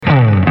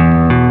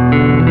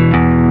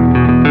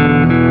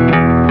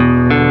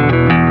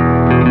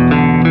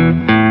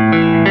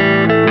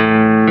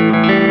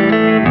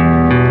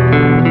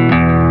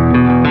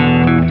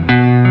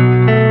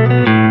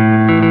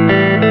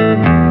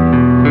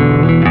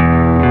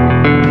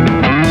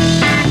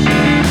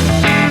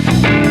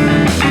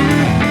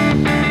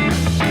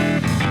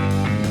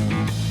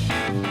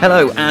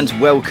Hello and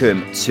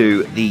welcome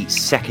to the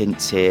Second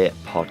Tier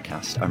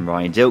Podcast. I'm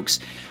Ryan Dilks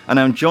and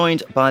I'm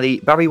joined by the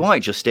Barry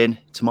White Justin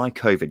to my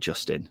COVID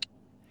Justin.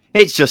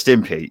 It's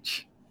Justin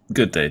Peach.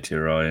 Good day to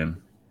you,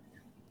 Ryan.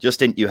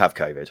 Justin, you have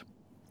COVID.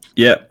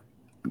 Yeah,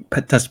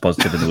 test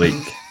positive in the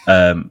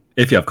week.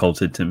 If you have cold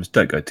symptoms,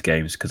 don't go to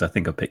games because I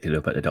think I picked it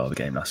up at the Derby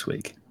game last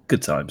week.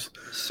 Good times.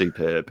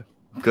 Superb.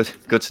 Good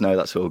to know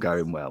that's all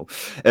going well.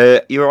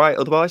 You all right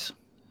otherwise?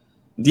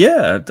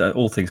 Yeah,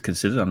 all things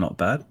considered, I'm not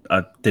bad.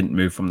 I didn't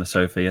move from the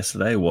sofa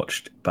yesterday. I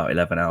watched about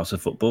 11 hours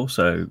of football,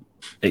 so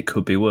it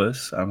could be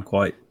worse. I'm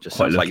quite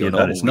lucky like your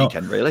that it's not.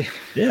 Weekend, really.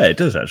 Yeah, it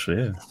does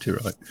actually. Yeah, too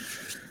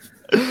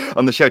right.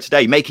 On the show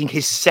today, making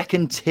his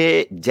second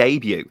tier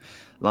debut,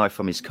 live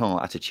from his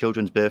car at a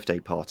children's birthday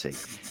party,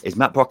 is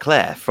Matt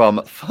Brockler from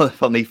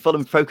the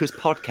Fulham Focus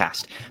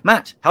podcast.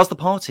 Matt, how's the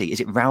party? Is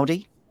it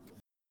rowdy?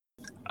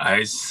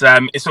 It's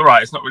all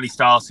right. It's not really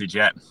started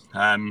yet,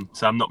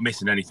 so I'm not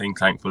missing anything,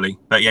 thankfully.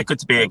 But yeah, good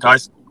to be here,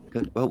 guys.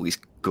 Good. Well, it's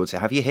good to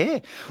have you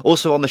here.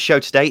 Also on the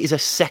show today is a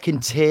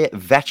second-tier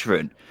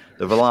veteran,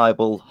 the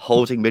reliable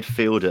holding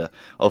midfielder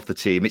of the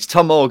team. It's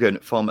Tom Morgan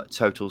from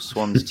Total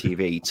Swans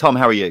TV. Tom,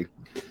 how are you?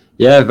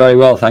 Yeah, very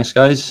well. Thanks,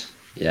 guys.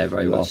 Yeah,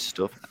 very well.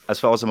 Stuff. As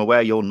far as I'm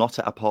aware, you're not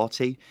at a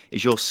party.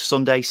 Is your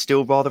Sunday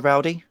still rather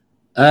rowdy?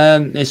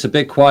 It's a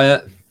bit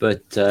quiet,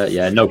 but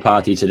yeah, no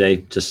party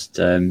today. Just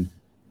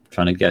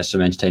trying to get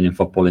some entertaining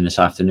football in this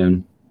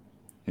afternoon.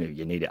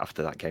 You need it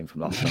after that game from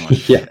last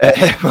night.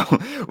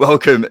 Yeah.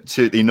 Welcome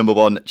to the number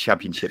one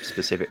championship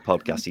specific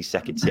podcast, the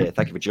second tier.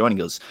 Thank you for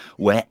joining us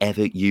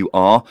wherever you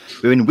are.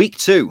 We're in week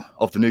 2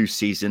 of the new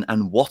season,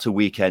 and what a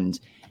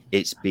weekend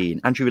it's been.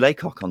 Andrew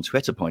Laycock on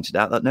Twitter pointed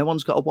out that no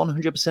one's got a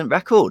 100%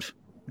 record.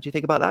 What do you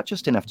think about that,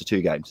 Justin, after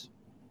 2 games?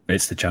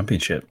 It's the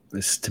championship.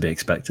 It's to be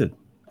expected.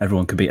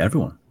 Everyone can beat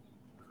everyone.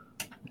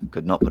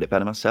 Could not put it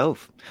better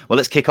myself. Well,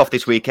 let's kick off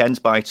this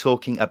weekend by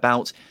talking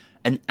about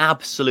an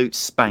absolute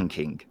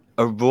spanking,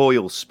 a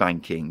royal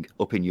spanking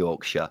up in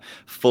Yorkshire.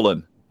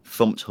 Fulham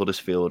thumped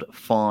Huddersfield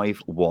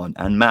 5-1.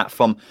 And Matt,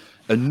 from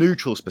a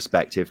neutral's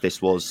perspective,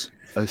 this was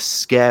a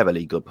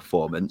scarily good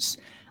performance.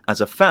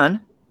 As a fan,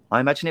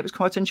 I imagine it was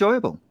quite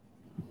enjoyable.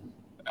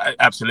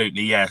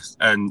 Absolutely, yes.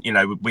 And you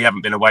know, we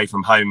haven't been away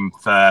from home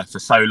for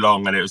so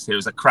long, and it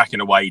was a cracking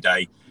away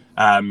day.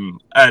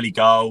 Early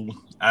goal.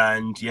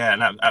 And yeah,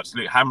 an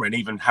absolute hammering.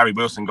 Even Harry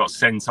Wilson got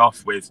sent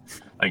off with,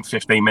 I think,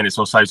 15 minutes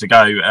or so to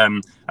go.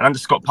 And under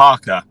Scott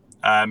Parker,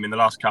 in the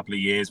last couple of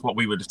years, what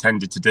we would have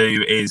tended to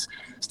do is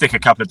stick a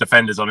couple of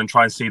defenders on and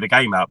try and see the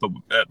game out. But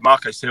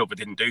Marco Silva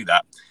didn't do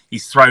that.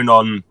 He's thrown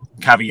on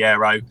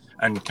Cavallero,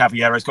 and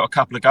Cavallero's got a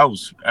couple of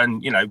goals.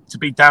 And, you know, to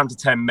be down to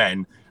 10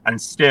 men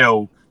and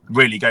still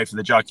really go for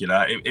the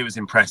jugular, it was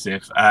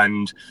impressive.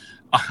 And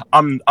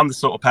I'm the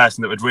sort of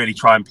person that would really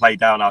try and play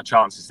down our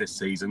chances this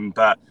season.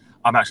 But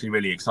I'm actually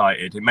really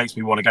excited. It makes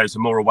me want to go to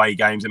more away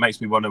games. It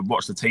makes me want to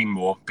watch the team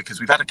more because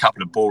we've had a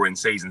couple of boring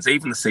seasons.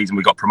 Even the season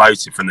we got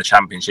promoted from the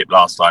Championship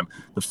last time,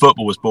 the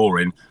football was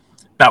boring.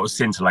 That was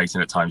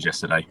scintillating at times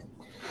yesterday.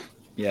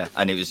 Yeah,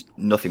 and it was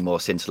nothing more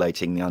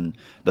scintillating than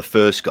the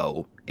first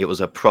goal. It was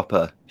a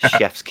proper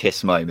chef's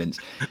kiss moment.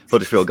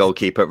 Huddersfield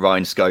goalkeeper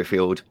Ryan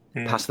Schofield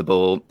passed the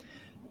ball,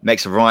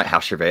 makes a right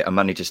hash of it and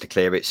manages to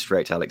clear it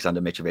straight to Alexander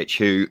Mitrovic,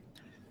 who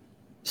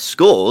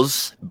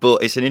scores,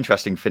 but it's an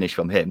interesting finish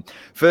from him.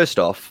 First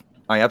off,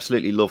 I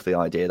absolutely love the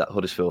idea that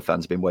Huddersfield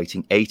fans have been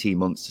waiting 18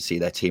 months to see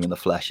their team in the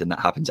flesh, and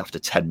that happens after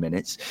 10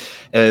 minutes.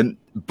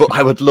 But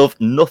I would love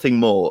nothing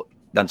more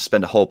than to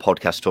spend a whole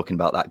podcast talking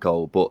about that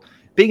goal. But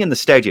being in the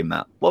stadium,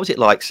 Matt, what was it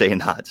like seeing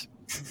that?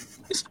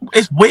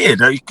 It's weird.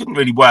 You couldn't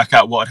really work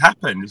out what had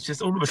happened. It's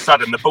just all of a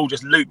sudden the ball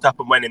just looped up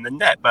and went in the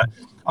net. But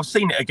I've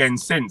seen it again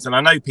since, and I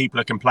know people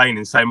are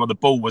complaining, saying, well, the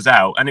ball was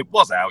out, and it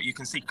was out. You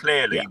can see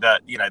clearly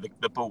that, you know,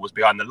 the ball was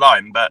behind the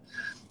line. But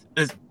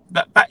there's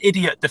that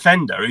idiot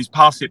defender who's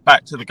passed it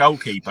back to the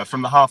goalkeeper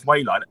from the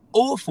halfway line.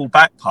 Awful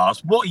back pass.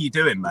 What are you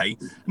doing, mate?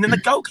 And then the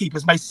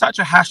goalkeeper's made such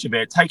a hash of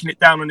it, taking it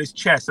down on his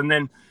chest, and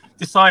then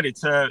decided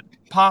to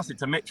pass it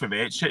to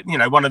Mitrovic, you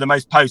know, one of the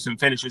most potent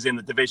finishers in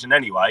the division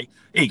anyway.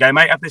 Here you go,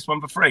 mate, have this one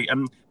for free.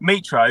 And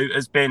Mitro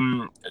has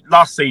been,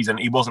 last season,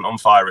 he wasn't on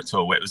fire at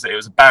all. It was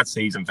a bad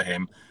season for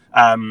him.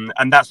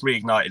 And that's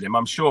reignited him.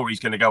 I'm sure he's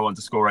going to go on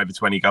to score over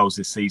 20 goals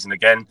this season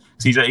again.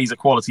 He's a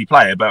quality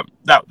player, but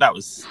that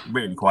was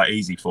really quite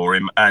easy for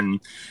him. And,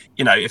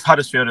 you know, if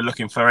Huddersfield are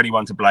looking for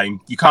anyone to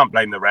blame, you can't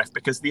blame the ref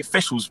because the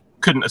officials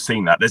couldn't have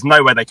seen that. There's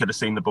no way they could have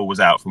seen the ball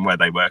was out from where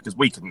they were because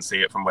we couldn't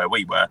see it from where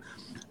we were.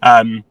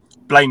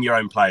 Blame your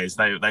own players.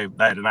 They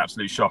had an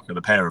absolute shocker,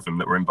 the pair of them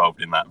that were involved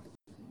in that.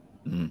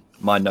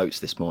 My notes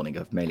this morning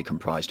have mainly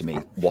comprised of me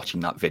watching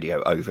that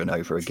video over and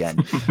over again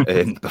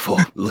before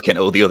looking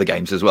at all the other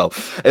games as well.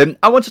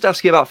 I wanted to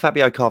ask you about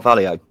Fabio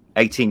Carvalho,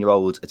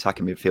 18-year-old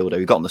attacking midfielder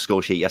who got on the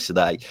score sheet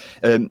yesterday.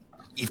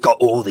 You've got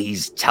all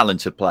these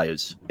talented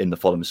players in the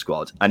Fulham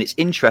squad, and it's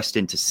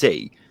interesting to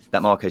see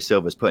that Marco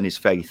Silva's putting his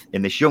faith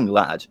in this young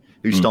lad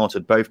who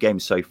started both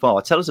games so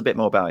far. Tell us a bit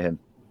more about him.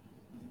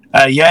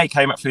 Yeah, he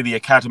came up through the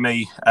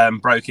academy,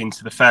 broke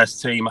into the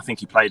first team. I think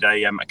he played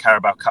a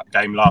Carabao Cup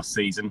game last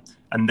season,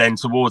 and then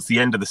towards the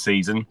end of the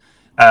season,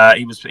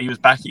 he was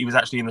back. He was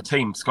actually in the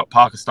team. Scott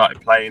Parker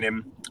started playing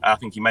him. I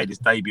think he made his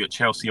debut at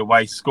Chelsea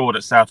away, scored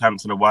at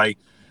Southampton away,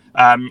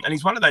 and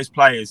he's one of those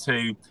players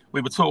who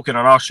we were talking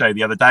on our show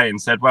the other day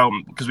and said, well,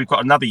 because we've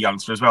got another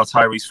youngster as well,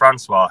 Tyrese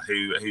Francois,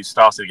 who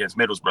started against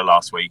Middlesbrough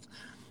last week.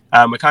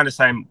 We're kind of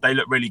saying they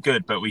look really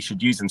good, but we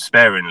should use them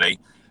sparingly.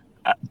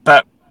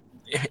 But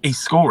he's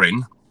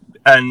scoring,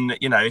 and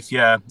if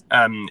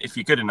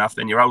you're good enough,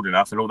 then you're old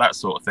enough, and all that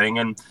sort of thing.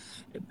 And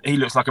he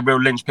looks like a real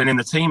linchpin in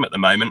the team at the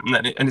moment.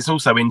 And it's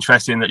also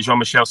interesting that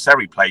Jean-Michel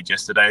Seri played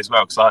yesterday as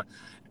well, because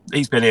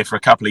he's been here for a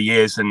couple of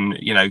years, and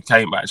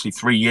came actually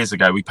 3 years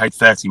ago. We paid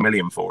 30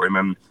 million for him,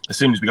 and as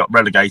soon as we got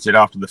relegated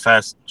after the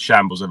first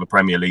shambles of a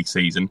Premier League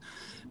season,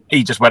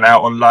 he just went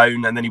out on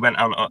loan, and then he went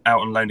out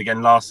on loan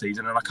again last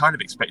season. And I kind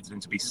of expected him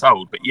to be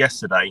sold, but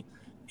yesterday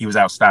he was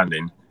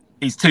outstanding.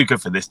 He's too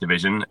good for this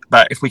division,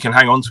 but if we can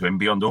hang on to him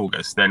beyond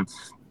August, then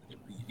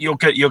you're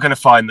going to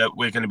find that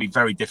we're going to be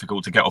very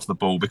difficult to get off the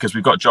ball, because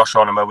we've got Josh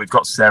Onomah, we've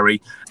got Seri,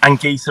 and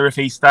Gieser, if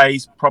he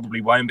stays,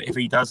 probably won't, but if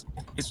he does,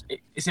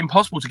 it's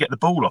impossible to get the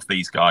ball off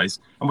these guys.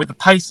 And with the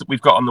pace that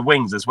we've got on the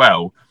wings as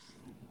well,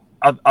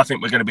 I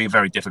think we're going to be a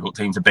very difficult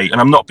team to beat.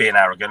 And I'm not being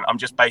arrogant. I'm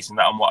just basing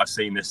that on what I've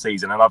seen this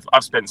season. And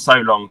I've spent so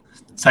long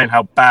saying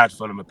how bad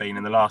Fulham have been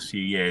in the last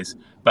few years,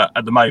 but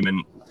at the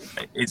moment,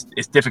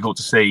 it's difficult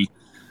to see.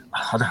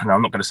 I don't know.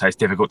 I'm not going to say it's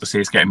difficult to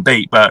see us getting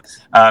beat, but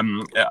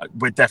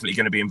we're definitely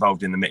going to be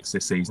involved in the mix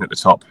this season at the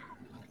top.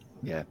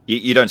 Yeah,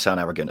 you don't sound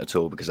arrogant at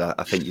all, because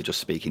I think you're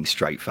just speaking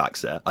straight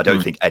facts there. I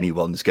don't think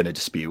anyone's going to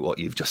dispute what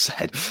you've just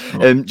said.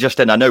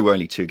 Justin, I know we're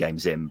only 2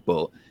 games in,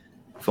 but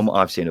from what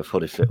I've seen of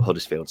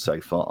Huddersfield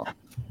so far,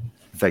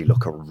 they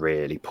look a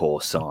really poor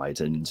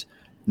side, and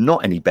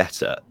not any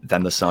better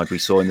than the side we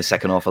saw in the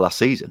second half of last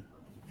season.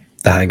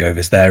 The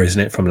hangover's there, isn't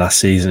it, from last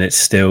season? It's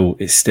still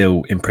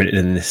imprinted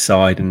in this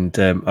side, and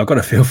I've got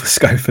to feel for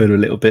Schofield a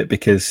little bit,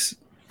 because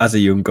as a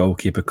young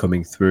goalkeeper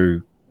coming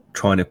through,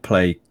 trying to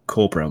play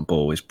core-brown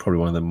ball is probably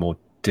one of the more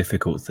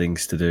difficult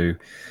things to do.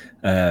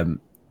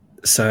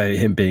 So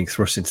him being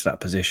thrust into that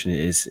position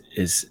is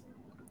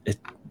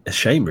a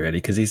shame, really,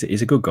 because he's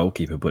a good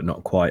goalkeeper, but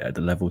not quite at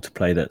the level to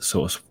play that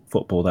sort of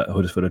football that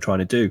Huddersfield are trying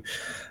to do.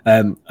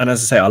 And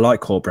as I say, I like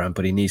Corberán,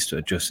 but he needs to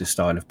adjust his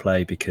style of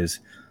play, because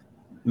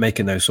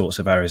making those sorts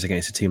of errors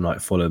against a team like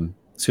Fulham,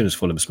 as soon as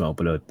Fulham smell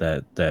blood,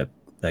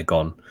 they're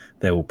gone.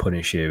 They will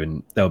punish you,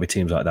 and there'll be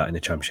teams like that in the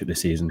Championship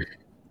this season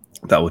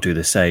that will do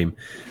the same.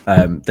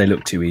 They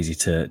look too easy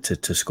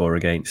to score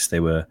against. They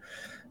were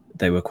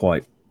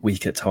quite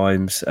weak at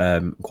times,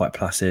 quite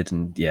placid,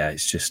 and yeah,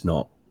 it's just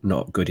not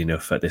good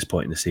enough at this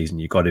point in the season.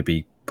 You've got to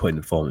be putting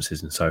the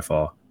performances, and so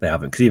far they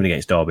haven't, because even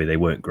against Derby they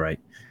weren't great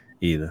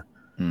either.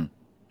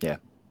 Yeah,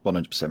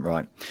 100%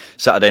 right.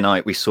 Saturday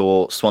night we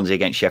saw Swansea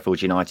against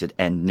Sheffield United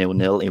end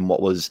 0-0 in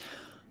what was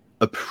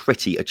a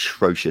pretty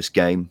atrocious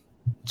game.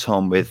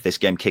 Tom, with this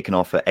game kicking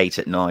off at 8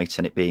 at night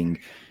and it being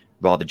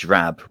rather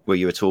drab, were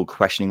you at all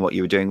questioning what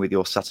you were doing with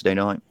your Saturday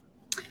night?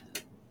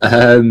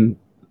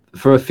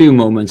 For a few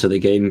moments of the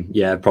game,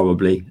 yeah,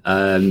 probably.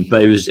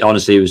 But it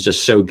was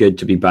just so good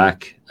to be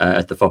back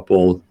at the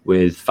football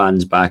with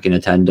fans back in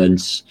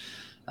attendance.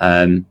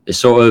 It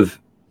sort of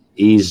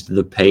eased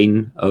the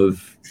pain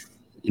of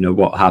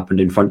what happened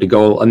in front of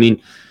goal. I mean,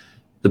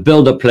 the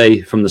build-up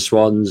play from the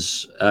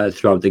Swans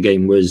throughout the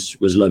game was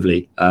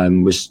lovely.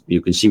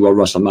 You can see what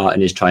Russell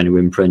Martin is trying to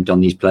imprint on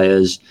these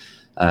players.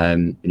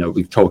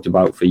 We've talked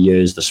about for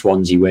years the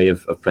Swansea way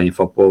of playing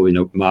football.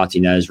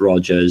 Martinez,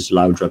 Rodgers,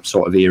 Laudrup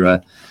sort of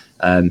era.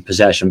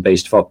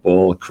 Possession-based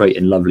football,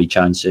 creating lovely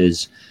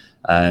chances,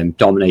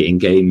 dominating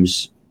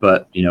games,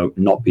 but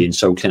not being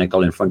so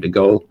clinical in front of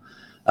goal.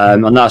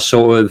 And that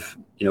sort of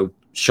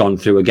shone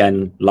through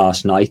again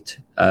last night.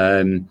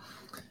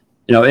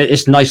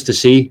 It's nice to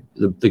see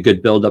the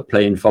good build-up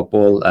play in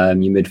football.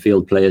 Your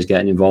midfield players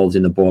getting involved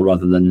in the ball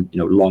rather than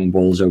long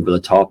balls over the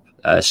top,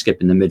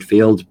 skipping the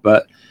midfield.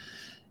 But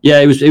yeah,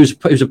 it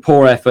was a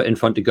poor effort in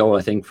front of goal,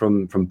 I think,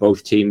 from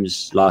both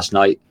teams last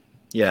night.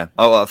 Yeah,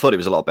 I thought it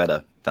was a lot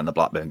better than the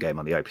Blackburn game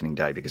on the opening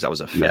day, because that was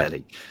a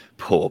fairly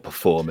poor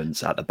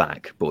performance at the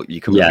back. But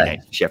you come up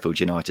against Sheffield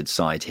United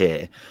side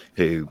here,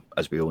 who,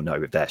 as we all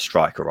know, with their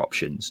striker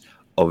options,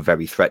 are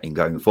very threatening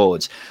going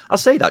forwards. I'll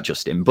say that,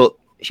 Justin, but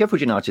Sheffield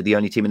United, the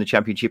only team in the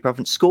Championship,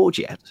 haven't scored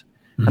yet.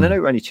 And I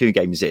know we're only 2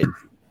 games in,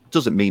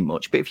 doesn't mean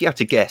much, but if you had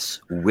to guess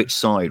which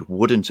side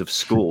wouldn't have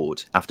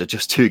scored after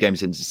just 2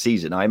 games into the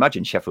season, I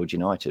imagine Sheffield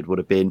United would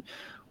have been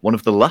one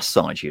of the last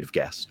sides you'd have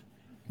guessed.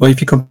 Well, if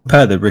you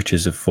compare the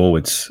riches of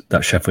forwards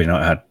that Sheffield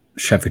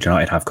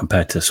United have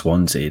compared to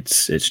Swansea,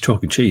 it's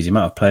chalk and cheese. The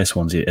amount of players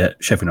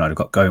Sheffield United have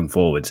got going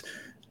forwards.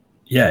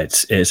 Yeah,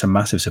 it's a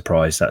massive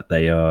surprise that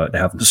they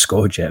haven't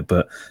scored yet.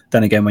 But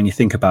then again, when you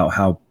think about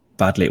how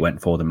badly it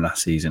went for them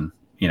last season,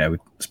 we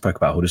spoke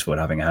about Huddersfield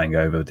having a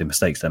hangover with the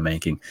mistakes they're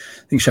making.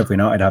 I think Sheffield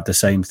United have the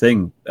same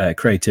thing.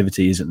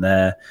 Creativity isn't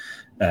there.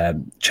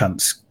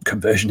 chance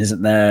conversion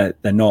isn't there.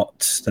 They're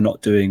not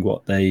doing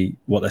what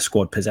their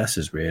squad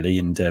possesses really,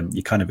 and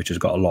Jukanovic has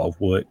got a lot of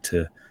work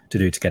to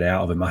do to get it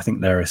out of him. I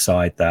think they're a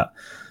side that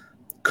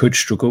could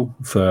struggle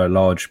for a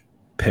large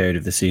period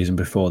of the season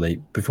before they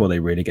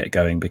really get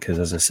going, because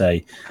as I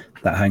say,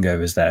 that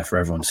hangover is there for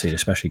everyone to see,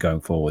 especially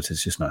going forwards.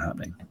 It's just not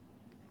happening.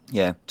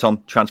 Yeah,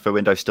 Tom, transfer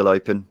window still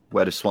open.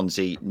 Where does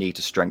Swansea need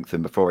to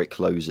strengthen before it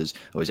closes,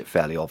 or is it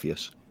fairly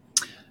obvious?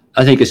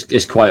 I think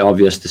it's quite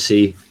obvious to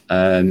see.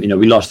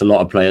 We lost a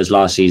lot of players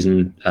last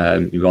season.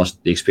 We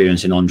lost the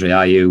experience in Andre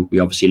Ayew. We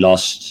obviously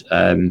lost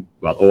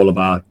all of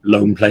our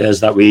loan players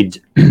that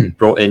we'd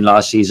brought in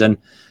last season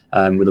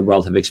with a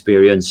wealth of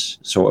experience,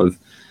 sort of,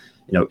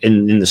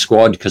 in the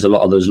squad, because a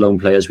lot of those loan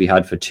players we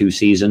had for 2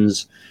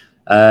 seasons.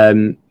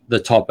 The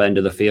top end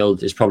of the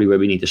field is probably where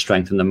we need to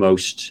strengthen the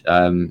most.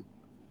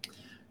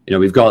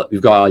 We've got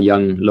our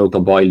young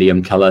local boy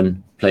Liam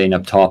Cullen playing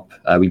up top.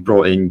 We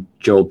brought in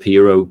Joel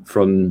Pirro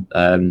from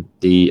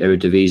the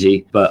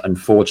Eredivisie, but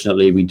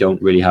unfortunately we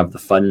don't really have the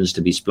funds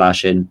to be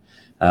splashing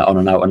on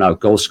an out-and-out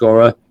goal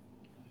scorer.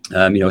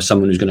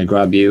 Someone who's going to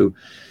grab you,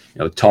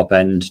 top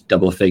end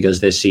double figures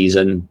this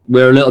season.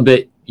 We're a little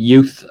bit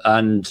youth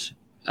and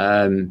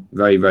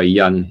very, very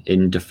young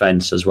in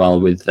defence as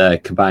well, with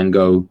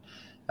Cabango,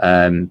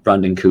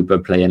 Brandon Cooper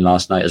playing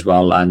last night as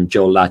well, and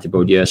Joel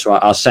Latibaudier. So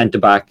our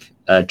centre-back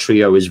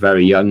trio is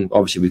very young.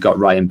 Obviously, we've got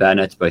Ryan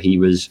Bennett, but he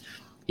was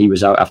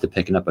out after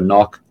picking up a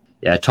knock.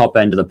 Yeah, top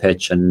end of the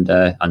pitch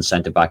and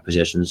centre-back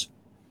positions.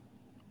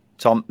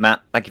 Tom,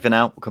 Matt, thank you for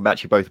now. We'll come back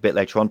to you both a bit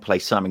later on. Play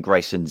Simon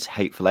Grayson's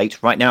Hateful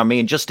Eight. Right now, me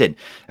and Justin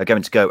are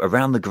going to go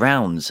around the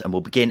grounds, and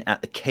we'll begin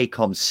at the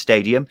KCOM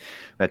Stadium,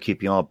 where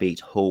QPR beat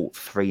Hull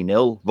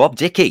 3-0. Rob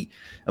Dickie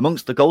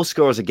amongst the goal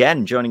scorers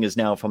again. Joining us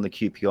now from the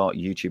QPR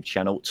YouTube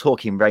channel,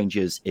 Talking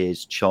Rangers,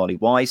 is Charlie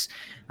Wise,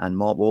 and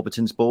Mark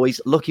Warburton's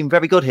boys looking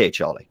very good here,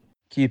 Charlie.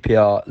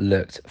 QPR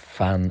looked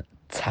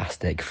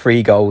fantastic.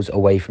 3 goals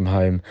away from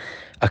home.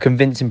 A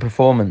convincing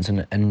performance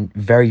and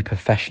very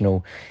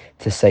professional,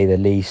 to say the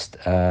least.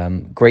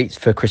 Great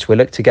for Chris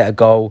Willock to get a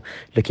goal.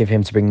 Looking for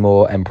him to bring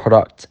more end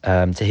product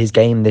to his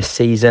game this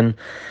season.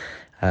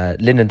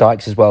 Lyndon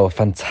Dykes as well, a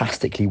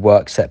fantastically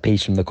worked set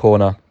piece from the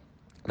corner.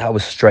 That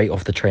was straight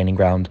off the training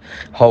ground.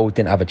 Hull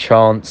didn't have a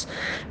chance.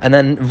 And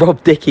then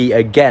Rob Dickie,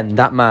 again,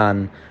 that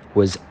man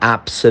was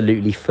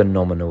absolutely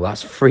phenomenal.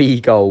 That's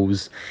 3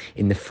 goals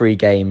in the 3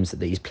 games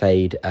that he's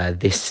played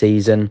this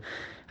season.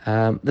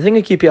 The thing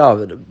with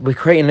QPR, we're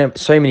creating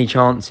so many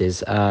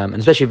chances, and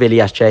especially with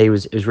Ilias J, it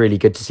was really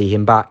good to see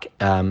him back.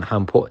 How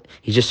important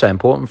he's just so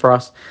important for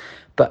us,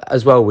 but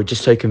as well, we're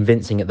just so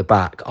convincing at the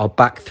back. Our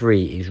back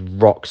 3 is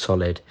rock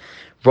solid.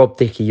 Rob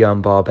Dickie,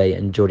 Johan Barbe,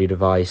 and Jordi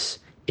Device.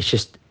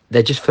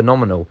 They're just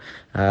phenomenal.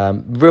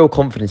 Real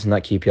confidence in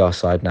that QPR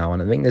side now,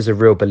 and I think there's a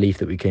real belief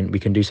that we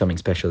can do something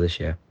special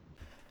this year.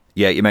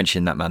 Yeah, you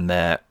mentioned that man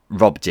there,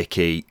 Rob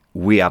Dickie.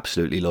 We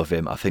absolutely love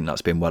him. I think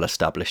that's been well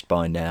established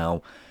by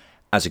now.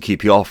 As a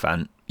QPR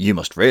fan, you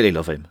must really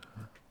love him.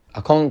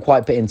 I can't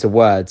quite put into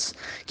words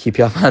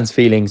QPR fans'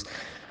 feelings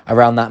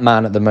around that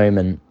man at the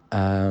moment.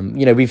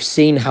 We've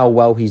seen how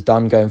well he's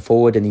done going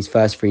forward in these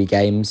first 3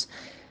 games.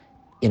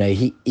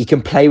 He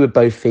can play with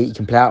both feet. He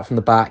can play out from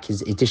the back.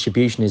 His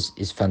distribution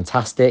is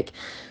fantastic.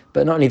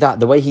 But not only that,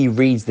 the way he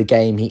reads the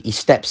game, he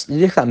steps.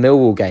 Look at that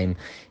Millwall game.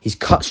 He's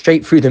cut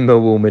straight through the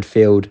Millwall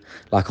midfield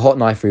like a hot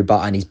knife through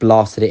butter, and he's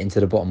blasted it into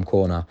the bottom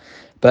corner.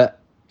 But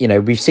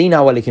we've seen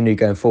how well he can do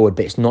going forward,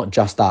 but it's not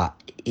just that.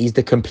 He's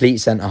the complete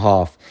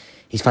centre-half.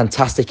 He's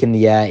fantastic in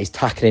the air. His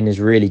tackling is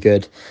really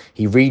good.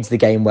 He reads the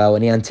game well,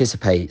 and he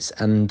anticipates.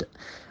 And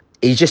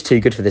he's just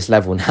too good for this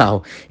level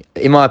now.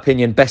 In my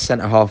opinion, best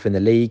centre-half in the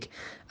league.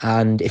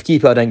 And if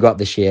QPR don't go up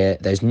this year,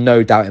 there's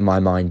no doubt in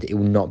my mind it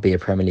will not be a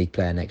Premier League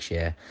player next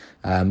year.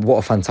 What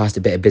a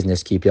fantastic bit of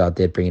business QPR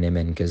did bringing him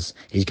in, because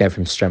he's going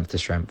from strength to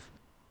strength.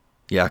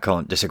 Yeah, I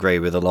can't disagree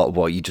with a lot of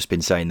what you've just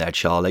been saying there,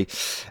 Charlie.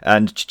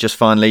 And just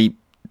finally,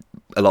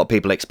 a lot of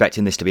people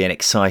expecting this to be an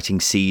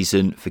exciting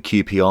season for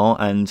QPR,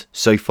 and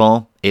so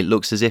far it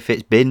looks as if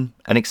it's been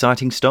an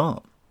exciting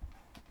start.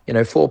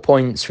 4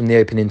 points from the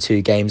opening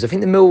 2 games. I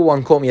think the Millwall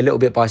one caught me a little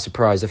bit by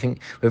surprise. I think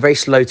we're very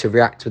slow to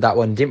react with that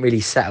one. Didn't really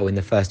settle in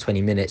the first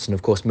 20 minutes. And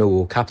of course,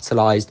 Millwall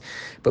capitalised.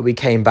 But we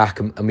came back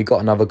and we got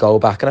another goal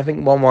back. And I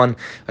think 1-1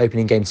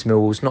 opening game to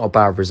Millwall is not a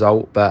bad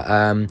result. But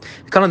kind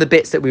of the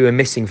bits that we were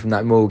missing from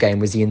that Millwall game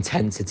was the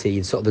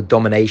intensity, sort of the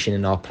domination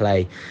in our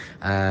play,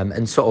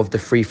 and sort of the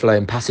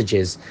free-flowing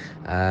passages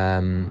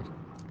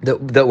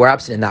that were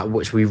absent in that,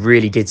 which we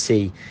really did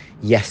see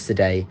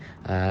yesterday.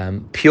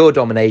 Pure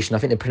domination. I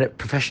think the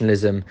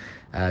professionalism,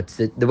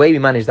 the way we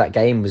managed that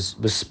game was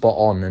spot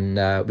on,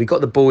 and we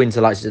got the ball into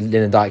like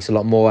Lyndon Dykes a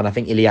lot more, and I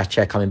think Ilias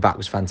J coming back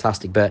was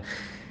fantastic. But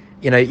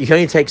you can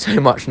only take so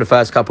much from the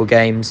first couple of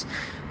games.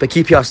 But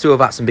QPR still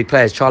have had some big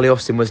players. Charlie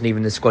Austin wasn't even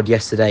in the squad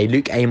yesterday.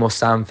 Luke Amos,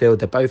 Samfield,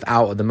 they're both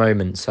out at the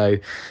moment. So,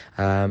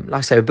 like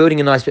I say, we're building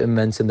a nice bit of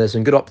momentum. There's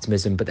some good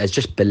optimism, but there's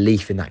just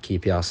belief in that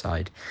QPR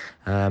side.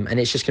 And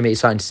it's just going to be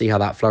exciting to see how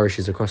that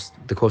flourishes across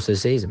the course of the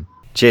season.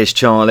 Cheers,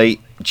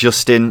 Charlie.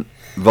 Justin,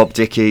 Rob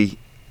Dickie,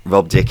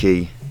 Rob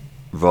Dickie,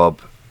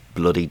 Rob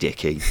bloody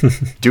Dickie.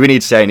 Do we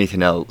need to say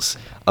anything else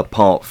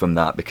apart from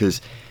that? Because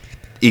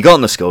he got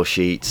on the score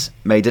sheet,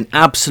 made an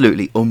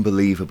absolutely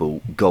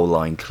unbelievable goal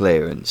line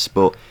clearance,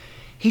 but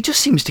he just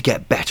seems to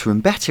get better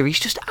and better. He's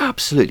just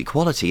absolutely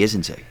quality,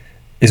 isn't he?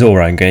 His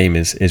all-round game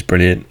is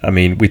brilliant. I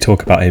mean, we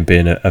talk about him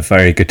being a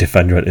very good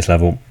defender at this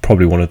level,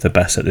 probably one of the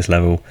best at this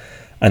level,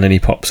 and then he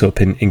pops up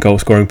in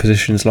goal-scoring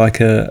positions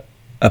like a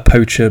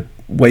poacher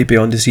way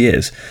beyond his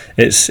years.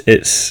 It's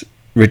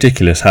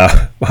ridiculous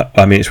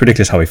it's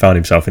ridiculous how he found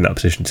himself in that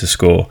position to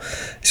score.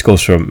 He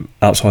scores from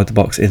outside the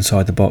box,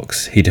 inside the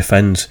box. He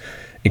defends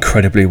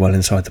incredibly well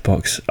inside the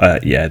box.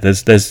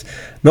 There's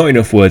not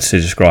enough words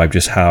to describe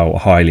just how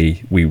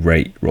highly we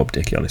rate Rob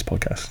Dickie on this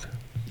podcast.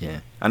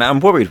 Yeah, and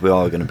I'm worried we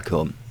are going to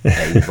become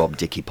a Rob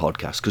Dickie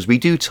podcast because we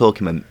do talk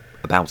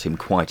about him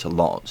quite a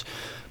lot,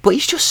 but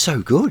he's just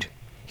so good.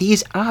 He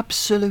is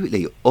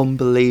absolutely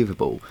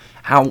unbelievable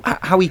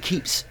how he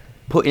keeps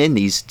putting in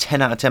these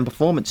 10 out of 10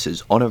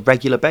 performances on a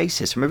regular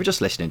basis. And we were just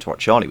listening to what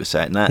Charlie was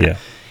saying there. Yeah.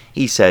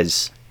 He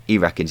says he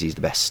reckons he's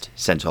the best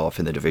centre-half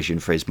in the division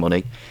for his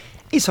money.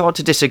 It's hard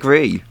to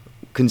disagree,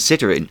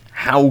 considering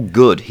how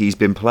good he's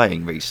been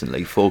playing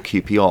recently for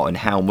QPR and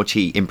how much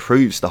he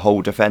improves the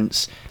whole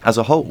defence as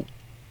a whole.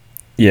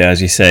 Yeah,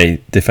 as you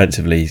say,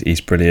 defensively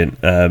he's brilliant.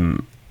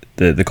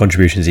 The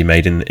contributions he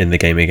made in the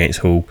game against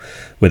Hull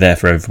were there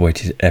for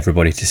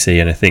everybody to see,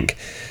 and I think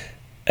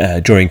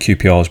during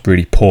QPR's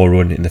really poor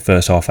run in the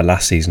first half of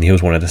last season, he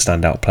was one of the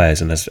standout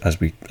players, and as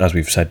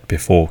we've said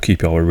before,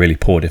 QPR were really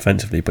poor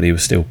defensively, but he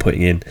was still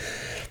putting in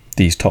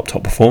these top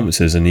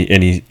performances, and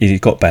he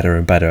got better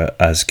and better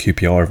as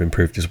QPR have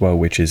improved as well,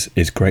 which is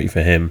great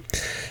for him,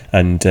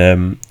 and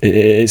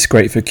it's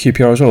great for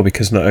QPR as well,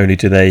 because not only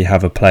do they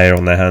have a player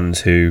on their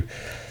hands who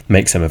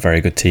makes them a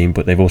very good team,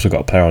 but they've also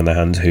got a player on their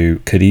hands who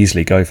could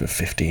easily go for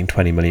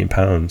 15-20 million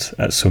pounds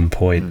at some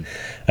point,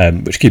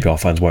 which QPR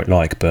fans won't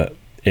like, but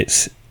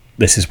this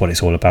is what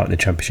it's all about in the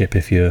Championship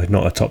if you're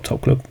not a top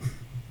club.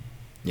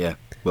 Yeah,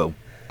 well,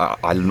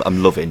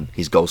 I'm loving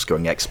his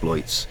goal-scoring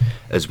exploits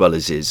as well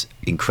as his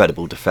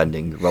incredible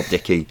defending. Rob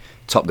Dickie,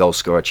 top goal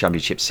scorer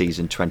Championship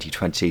season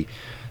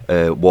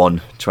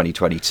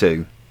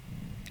 2021-2022.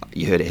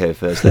 You heard it here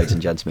first, ladies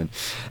and gentlemen.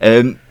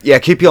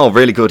 QPR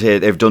really good here.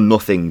 They've done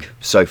nothing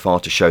so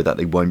far to show that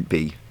they won't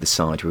be the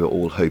side we were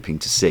all hoping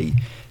to see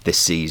this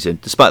season.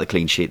 Despite the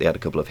clean sheet, they had a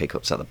couple of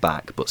hiccups at the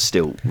back, but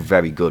still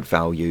very good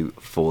value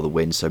for the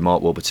win. So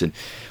Mark Warburton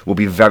will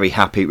be very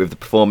happy with the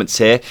performance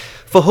here.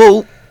 For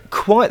Hull,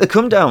 quite the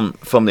come down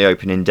from the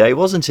opening day,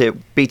 wasn't it?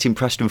 Beating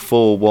Preston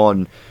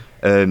 4-1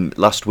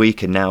 last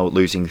week and now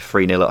losing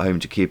 3-0 at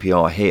home to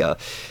QPR here.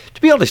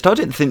 To be honest, I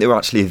didn't think they were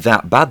actually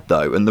that bad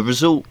though, and the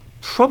result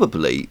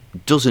probably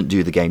doesn't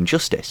do the game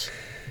justice.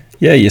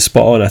 Yeah, you're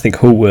spot on. I think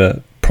Hull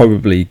were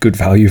probably good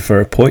value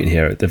for a point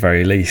here at the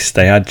very least.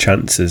 They had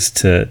chances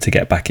to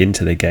get back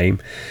into the game.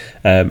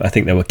 I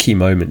think there were key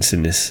moments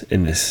in this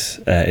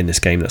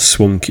game that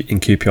swung in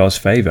QPR's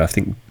favour. I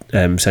think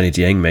Sonny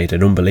Dieng made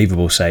an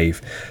unbelievable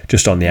save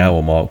just on the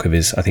hour mark of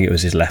his, I think it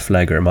was his left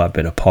leg, or it might have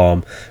been a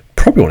palm.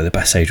 Probably one of the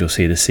best saves you'll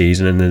see this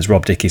season. And there's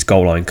Rob Dickie's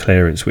goal line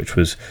clearance, which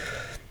was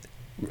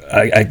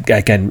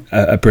again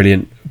a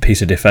brilliant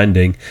piece of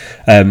defending,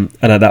 and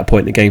at that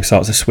point the game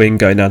starts to swing,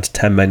 going down to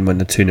 10 men when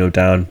they're 2-0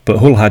 down. But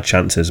Hull had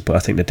chances, but I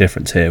think the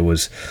difference here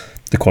was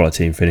the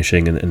quality in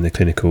finishing and the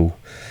clinical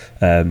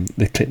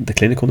the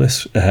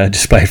clinicalness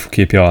displayed from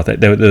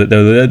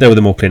QPR. They were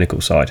the more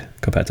clinical side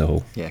compared to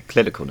Hull. Yeah,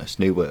 clinicalness,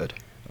 new word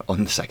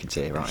on the second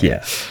tier, right?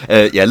 Yeah.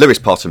 Lewis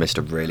Potter missed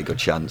a really good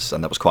chance,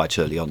 and that was quite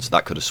early on, so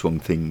that could have swung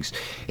things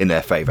in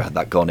their favour had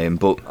that gone in.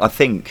 But I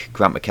think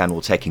Grant McCann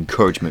will take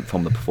encouragement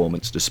from the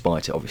performance,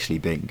 despite it obviously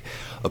being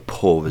a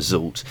poor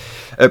result.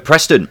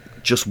 Preston,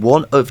 just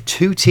one of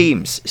two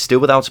teams still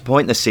without a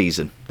point this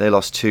season. They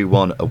lost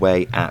 2-1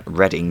 away at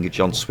Reading.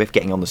 John Swift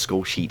getting on the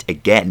score sheet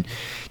again.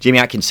 Jimmy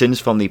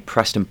Atkinson's from the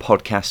Preston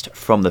podcast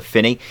from the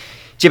Finney.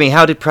 Jimmy,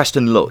 how did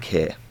Preston look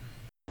here?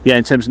 Yeah,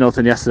 in terms of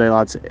Northern yesterday,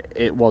 lads,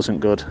 it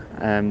wasn't good.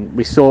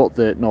 We thought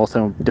that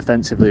Northern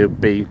defensively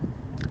would be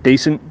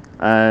decent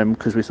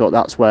because we thought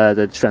that's where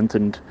they'd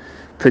strengthened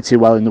pretty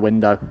well in the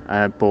window.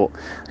 But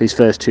these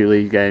first two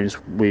league games,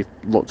 we've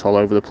looked all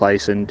over the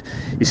place, and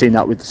you've seen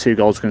that with the 2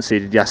 goals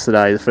conceded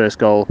yesterday. The first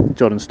goal,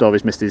 Jordan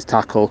Stovis missed his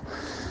tackle.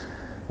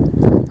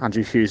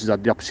 Andrew Hughes has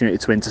had the opportunity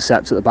to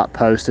intercept at the back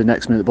post, and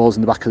next minute the ball's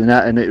in the back of the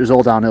net, and it was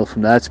all downhill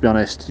from there, to be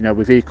honest. You know,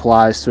 we've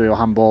equalised through a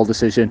handball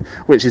decision,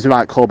 which is the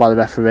right call by the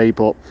referee,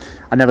 but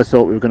I never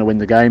thought we were going to win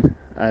the game.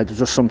 There was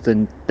just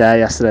something there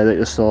yesterday that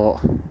just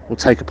thought, we'll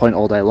take a point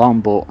all day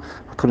long, but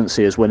I couldn't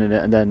see us winning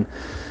it. And then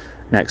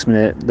next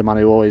minute, the man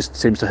who always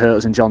seems to hurt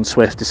us in John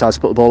Swift decides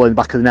to put the ball in the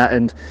back of the net,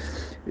 and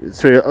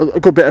through a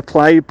good bit of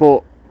play,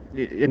 but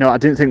you know, I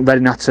didn't think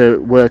Reading had to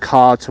work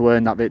hard to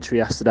earn that victory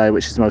yesterday,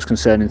 which is the most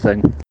concerning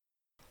thing.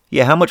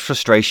 Yeah, how much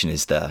frustration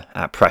is there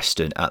at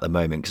Preston at the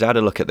moment? Because I had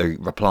a look at the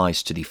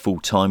replies to the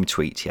full-time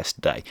tweets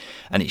yesterday,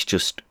 and it's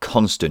just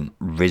constant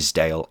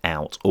Ridsdale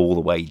out all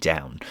the way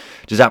down.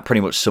 Does that pretty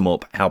much sum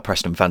up how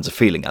Preston fans are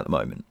feeling at the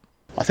moment?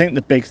 I think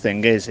the big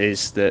thing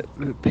is that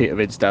Peter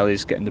Ridsdale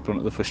is getting the brunt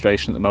of the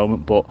frustration at the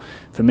moment, but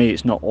for me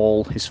it's not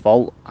all his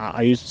fault.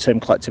 I use the term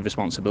collective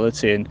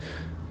responsibility, and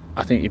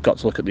I think you've got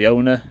to look at the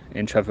owner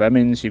in Trevor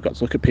Emmons, you've got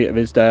to look at Peter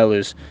Ridsdale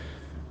as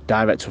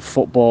director of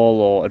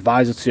football or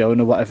advisor to the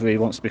owner, whatever he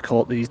wants to be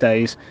called these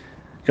days.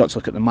 You've got to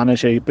look at the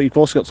manager, but you've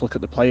also got to look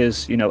at the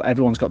players. You know,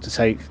 everyone's got to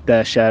take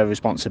their share of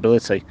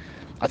responsibility.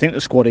 I think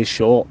the squad is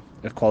short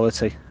of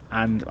quality,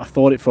 and I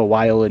thought it for a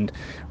while, and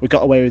we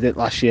got away with it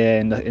last year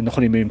in the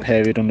honeymoon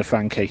period under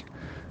Frankie.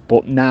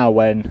 But now,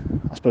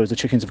 when I suppose the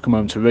chickens have come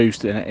home to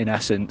roost, in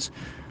essence,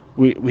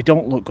 we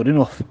don't look good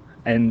enough,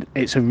 and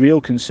it's a real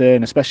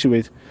concern, especially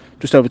with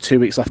just over 2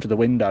 weeks left of the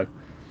window.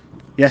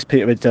 Yes,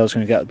 Peter Ridsdale's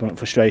going to get the brunt of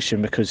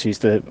frustration because he's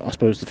the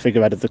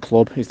figurehead of the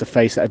club. He's the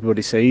face that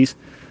everybody sees.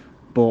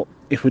 But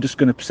if we're just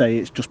going to say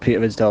it's just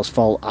Peter Ridsdale's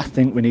fault, I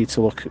think we need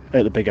to look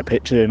at the bigger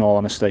picture, in all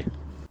honesty.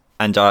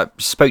 And I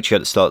spoke to you at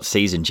the start of the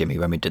season, Jimmy,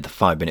 when we did the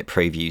 5-minute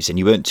previews, and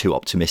you weren't too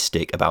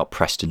optimistic about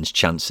Preston's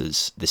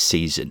chances this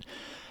season.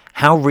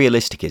 How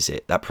realistic is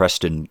it that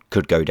Preston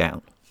could go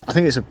down? I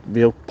think it's a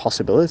real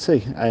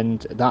possibility,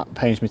 and that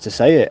pains me to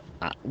say it.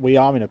 We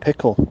are in a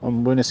pickle,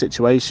 and we're in a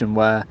situation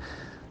where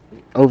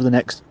over the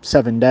next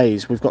 7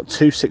 days we've got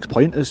 2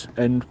 6-pointers,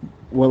 and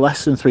we're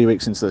less than 3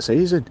 weeks into the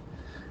season.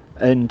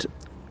 And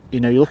you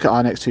know, you look at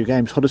our next 2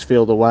 games: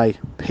 Huddersfield away,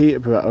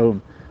 Peterborough at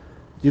home.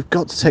 You've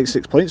got to take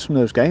 6 points from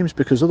those games,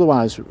 because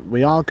otherwise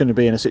we are going to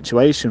be in a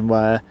situation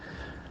where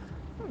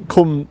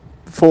come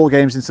 4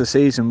 games into the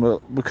season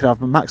we could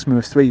have a maximum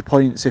of 3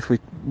 points if we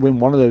win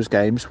one of those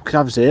games. We could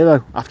have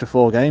 0 after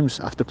 4 games,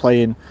 after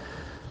playing,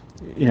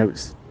 you know,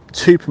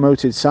 2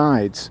 promoted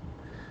sides,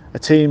 a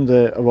team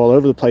that are all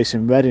over the place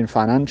in Reading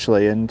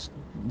financially, and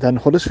then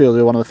Huddersfield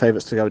are one of the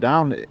favourites to go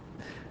down.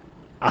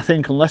 I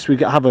think unless we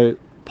have a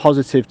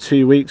positive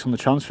 2 weeks on the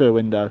transfer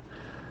window,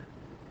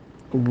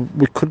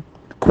 we could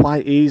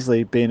quite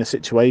easily be in a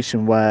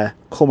situation where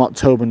come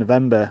October,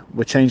 November,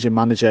 we're changing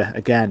manager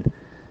again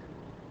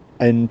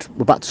and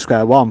we're back to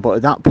square one. But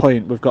at that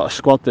point we've got a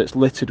squad that's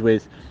littered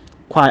with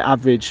quite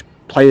average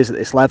players at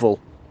this level,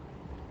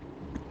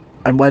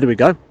 and where do we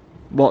go?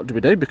 What do we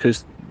do?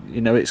 Because,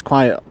 you know, it's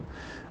quite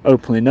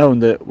openly known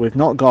that we've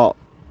not got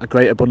a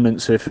great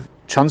abundance of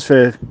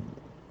transfer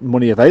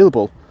money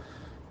available.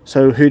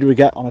 So who do we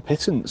get on a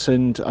pittance?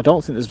 And I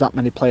don't think there's that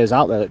many players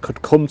out there that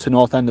could come to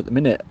North End at the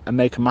minute and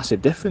make a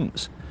massive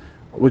difference.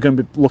 We're going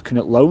to be looking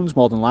at loans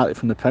more than likely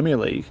from the Premier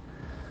League.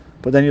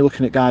 But then you're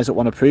looking at guys that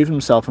want to prove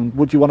themselves. And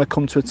would you want to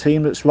come to a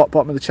team that's rock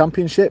bottom of the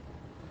Championship,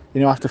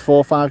 you know, after 4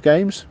 or 5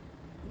 games?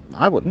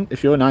 I wouldn't,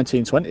 if you're a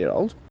 19,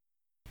 20-year-old.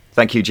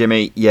 Thank you,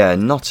 Jimmy. Yeah,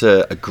 not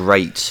a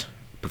great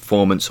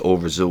performance or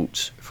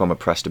result from a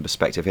Preston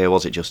perspective here,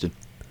 was it, Justin?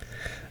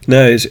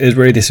 No, it's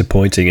really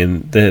disappointing,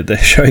 and they're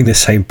showing the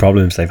same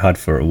problems they've had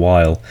for a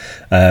while.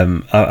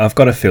 I've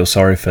got to feel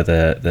sorry for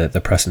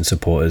the Preston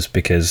supporters,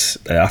 because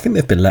I think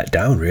they've been let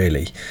down,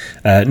 really.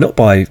 Not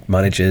by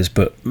managers,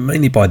 but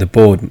mainly by the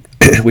board.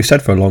 We've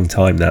said for a long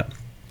time that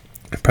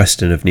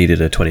Preston have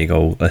needed a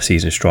 20-goal a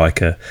season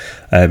striker.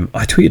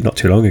 I tweeted not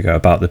too long ago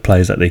about the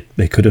players that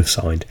they could have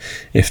signed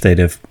if they'd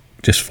have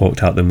just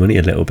forked out the money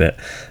a little bit.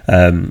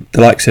 The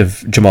likes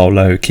of Jamal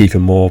Lowe,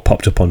 Kiefer Moore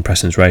popped up on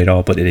Preston's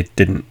radar, but they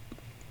didn't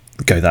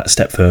go that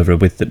step further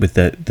with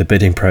the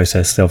bidding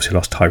process. They obviously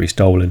lost Tyrese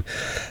Dolan.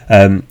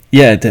 I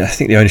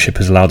think the ownership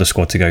has allowed the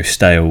squad to go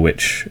stale,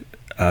 which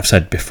I've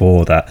said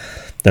before that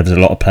there's a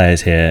lot of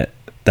players here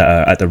that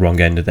are at the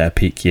wrong end of their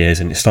peak years,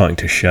 and it's starting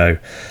to show.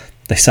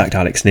 They sacked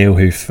Alex Neil,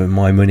 who for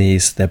my money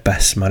is their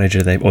best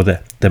manager,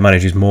 the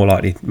manager who's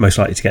most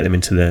likely to get them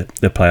into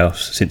the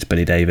playoffs since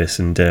Billy Davis.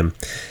 And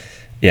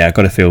I've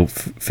got to feel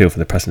for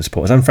the Preston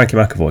supporters and Frankie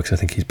McAvoy, because I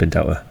think he's been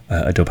dealt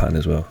a dub hand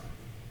as well.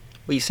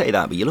 Well, you say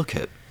that, but you look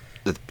at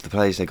the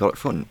players they got up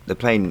front. They're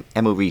playing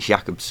Emil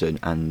Rees-Jacobson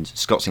and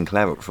Scott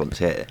Sinclair up front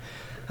here,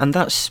 and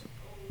that's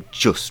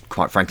just,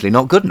 quite frankly,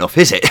 not good enough,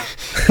 is it,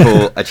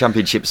 for a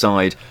Championship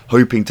side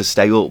hoping to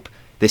stay up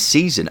this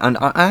season? And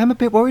I am a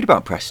bit worried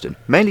about Preston,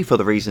 mainly for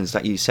the reasons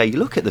that you say. You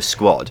look at the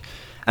squad,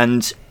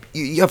 and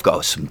you've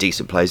got some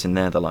decent players in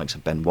there, the likes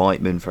of Ben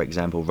Whiteman, for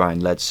example,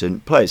 Ryan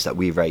Ledson, players that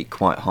we rate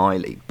quite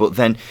highly. But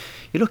then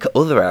you look at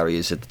other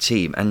areas of the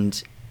team,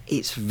 and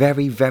it's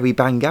very, very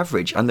bang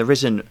average, and there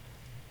isn't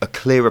a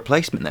clear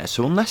replacement there.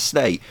 So unless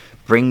they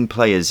bring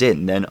players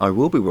in, then I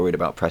will be worried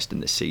about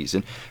Preston this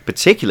season,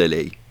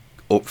 particularly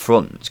up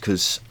front,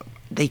 because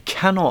they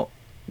cannot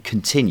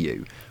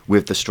continue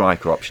with the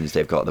striker options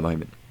they've got at the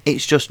moment.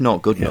 It's just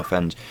not good enough,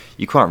 and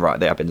you're quite right,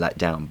 they have been let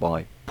down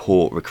by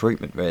poor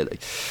recruitment, really.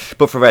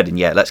 But for Reading,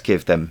 let's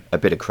give them a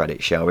bit of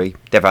credit, shall we?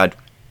 They've had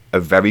a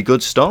very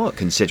good start,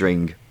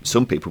 considering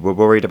some people were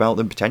worried about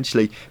them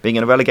potentially being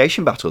in a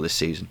relegation battle this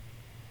season.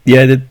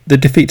 Yeah, the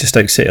defeat to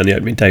Stoke City on the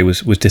opening day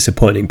was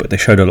disappointing, but they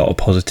showed a lot of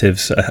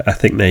positives. I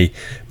think they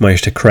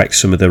managed to correct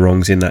some of the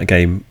wrongs in this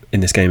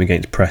game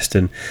against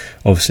Preston.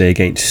 Obviously,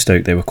 against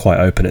Stoke, they were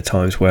quite open at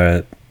times,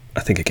 where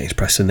I think against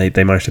Preston,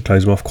 they managed to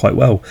close them off quite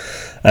well.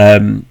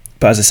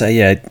 But as I say,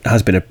 it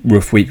has been a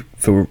rough week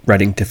for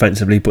Reading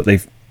defensively, but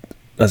they've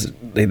as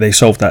they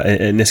solved that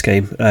in this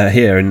game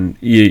here, and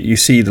you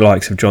see the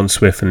likes of John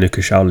Swift and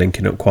Lucas Shaw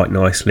linking up quite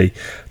nicely.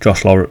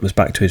 Josh Lawrence was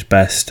back to his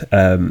best.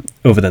 Other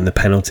than the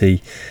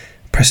penalty,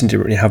 Preston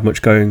didn't really have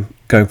much going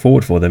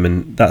forward for them,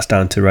 and that's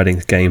down to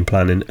Reading's game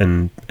plan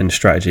and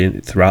strategy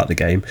throughout the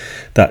game.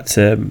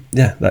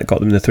 That got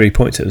them the 3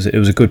 points. It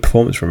was a good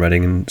performance from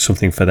Reading and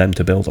something for them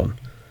to build on.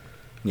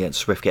 Yeah, and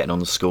Swift getting on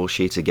the score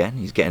sheet again.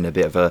 He's getting a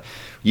bit of a.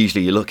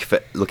 Usually, you look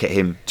at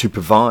him to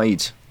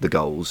provide the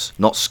goals,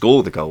 not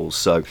score the goals.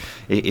 So,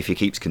 if he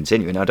keeps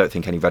continuing, I don't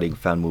think any Reading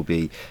fan will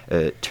be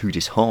too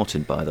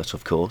disheartened by that,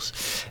 of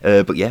course.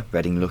 But yeah,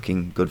 Reading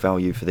looking good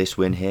value for this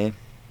win here.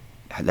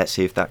 Let's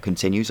see if that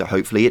continues.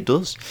 Hopefully it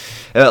does.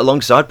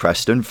 Alongside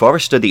Preston,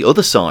 Forest are the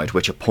other side,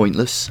 which are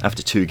pointless.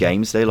 After 2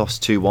 games, they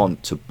lost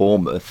 2-1 to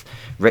Bournemouth.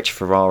 Rich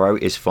Ferraro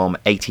is from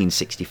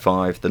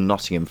 1865, the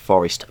Nottingham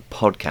Forest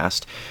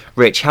podcast.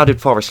 Rich, how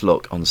did Forest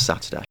look on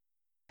Saturday?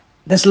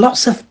 There's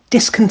lots of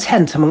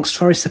discontent amongst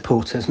Forest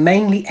supporters,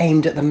 mainly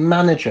aimed at the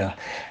manager.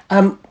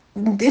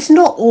 It's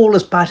not all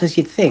as bad as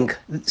you'd think.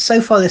 So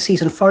far this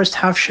season, Forest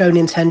have shown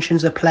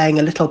intentions of playing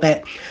a little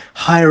bit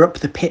higher up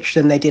the pitch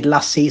than they did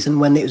last season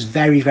when it was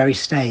very, very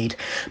staid.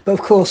 But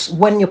of course,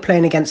 when you're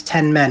playing against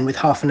 10 men with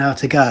half an hour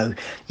to go,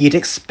 you'd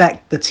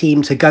expect the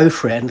team to go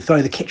for it and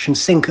throw the kitchen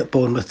sink at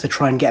Bournemouth to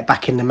try and get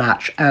back in the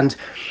match. And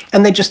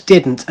they just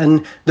didn't.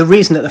 And the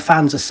reason that the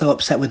fans are so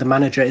upset with the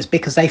manager is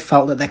because they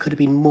felt that there could have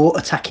been more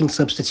attacking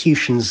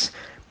substitutions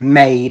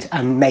made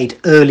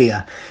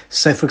earlier.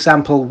 So for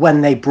example,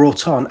 when they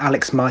brought on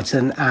Alex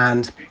Mighton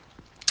and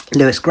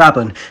Lewis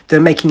Grabban,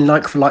 they're making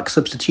like for like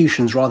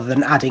substitutions rather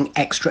than adding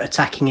extra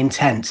attacking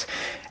intent.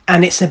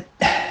 And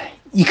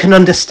you can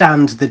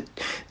understand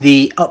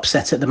the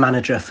upset at the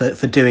manager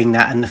for doing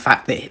that, and the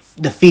fact that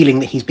the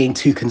feeling that he's being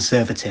too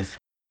conservative.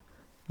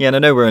 Yeah, and I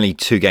know we're only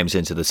 2 games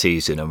into the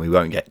season and we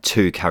won't get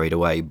too carried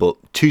away, but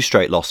 2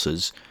 straight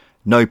losses,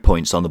 no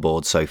points on the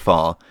board so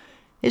far.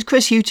 Is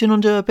Chris Hughton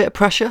under a bit of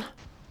pressure?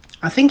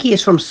 I think he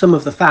is from some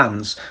of the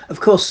fans. Of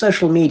course,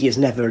 social media is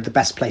never the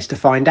best place to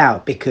find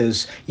out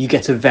because you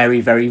get a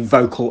very, very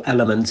vocal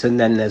element, and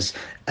then there's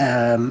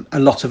a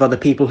lot of other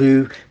people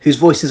whose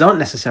voices aren't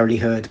necessarily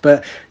heard.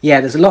 But yeah,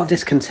 there's a lot of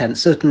discontent.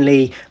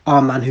 Certainly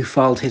our man who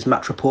filed his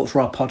match report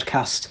for our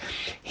podcast,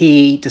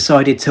 he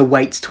decided to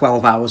wait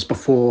 12 hours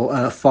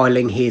before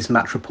filing his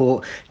match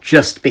report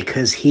just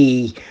because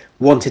he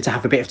wanted to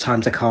have a bit of time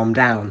to calm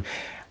down.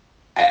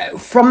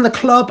 From the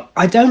club,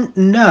 I don't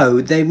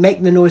know. They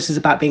make the noises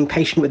about being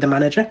patient with the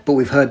manager, but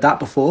we've heard that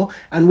before.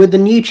 And with the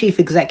new chief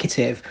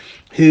executive,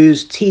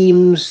 whose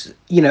teams,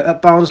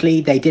 at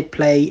Barnsley, they did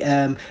play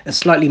a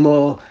slightly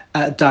more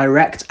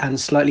direct and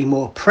slightly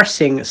more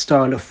pressing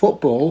style of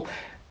football.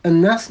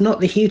 And that's not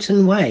the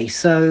Hughton way.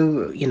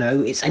 So,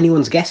 it's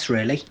anyone's guess,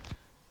 really.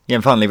 Yeah,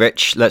 and finally,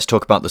 Rich, let's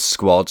talk about the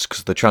squads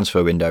because the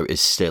transfer window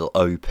is still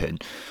open.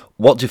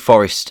 What do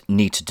Forest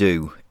need to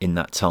do in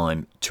that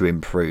time to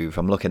improve?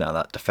 I'm looking at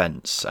that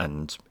defence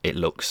and it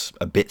looks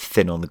a bit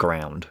thin on the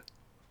ground.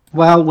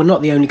 Well, we're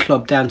not the only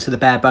club down to the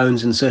bare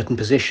bones in certain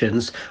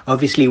positions.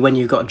 Obviously, when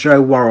you've got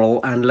Joe Worrell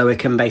and Loic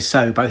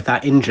Mbeso both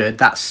out injured,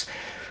 that's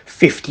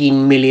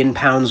 £15 million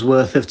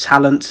worth of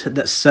talent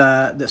that's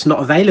not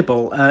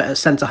available at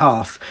centre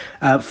half.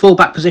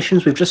 Full-back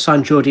positions, we've just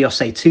signed Jordi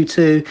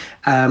Osei-Tutu.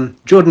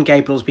 Jordan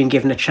Gabriel's been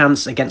given a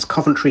chance. Against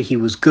Coventry, he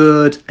was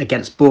good.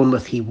 Against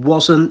Bournemouth, he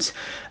wasn't.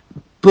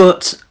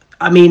 But,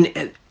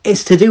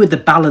 it's to do with the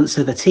balance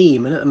of the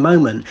team. And at the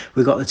moment,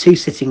 we've got the 2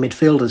 sitting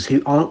midfielders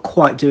who aren't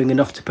quite doing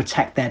enough to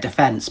protect their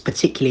defence,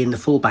 particularly in the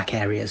full-back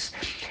areas.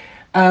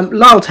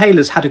 Lyle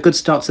Taylor's had a good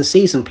start to the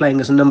season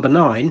playing as a number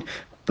 9,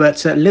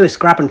 but Lewis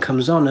Grabban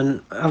comes on,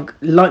 and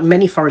like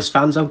many Forest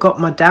fans, I've got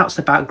my doubts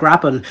about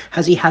Grabban.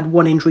 Has he had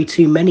one injury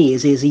too many?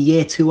 Is he a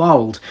year too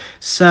old?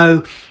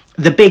 So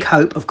the big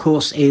hope, of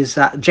course, is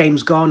that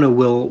James Garner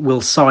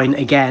will sign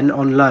again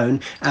on loan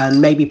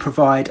and maybe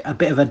provide a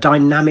bit of a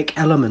dynamic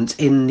element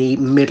in the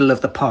middle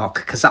of the park,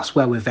 because that's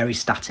where we're very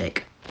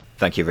static.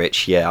 Thank you,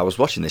 Rich. Yeah, I was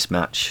watching this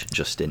match,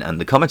 Justin,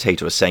 and the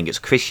commentator was saying it's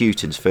Chris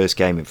Hughton's first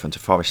game in front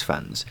of Forest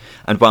fans.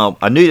 And while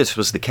I knew this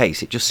was the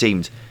case, it just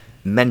seemed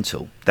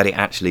mental that it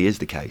actually is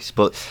the case.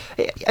 But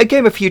a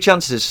game of few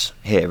chances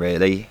here,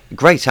 really.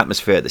 Great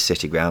atmosphere at the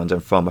City Ground,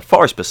 and from a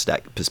Forest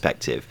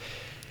perspective,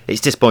 it's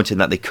disappointing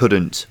that they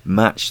couldn't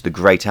match the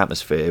great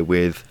atmosphere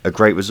with a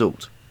great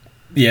result.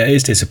 Yeah, it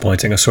is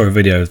disappointing. I saw a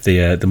video of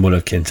the Mull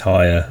of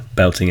Kintyre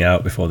belting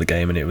out before the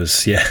game, and it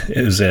was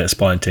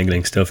spine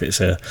tingling stuff. It's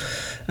a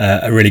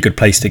really good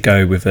place to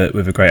go with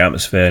a great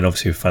atmosphere, and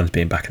obviously with fans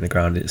being back in the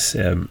ground, it's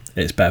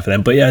better for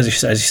them. But yeah, as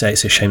you say,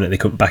 it's a shame that they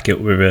couldn't back it up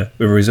with a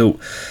result.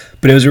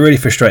 But it was a really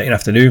frustrating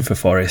afternoon for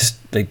Forest.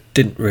 They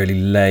didn't really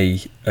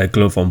lay a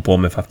glove on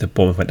Bournemouth after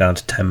Bournemouth went down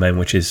to 10 men,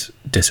 which is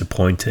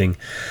disappointing.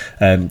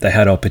 They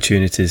had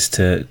opportunities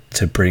to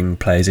bring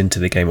players into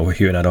the game, or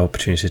Hughton had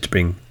opportunities to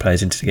bring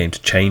players into the game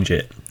to change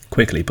it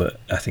quickly, but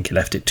I think he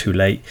left it too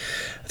late.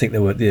 I think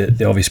there were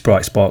the obvious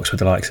bright sparks with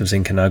the likes of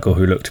Zinkernagel,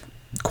 who looked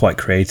quite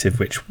creative,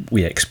 which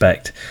we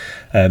expect.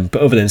 But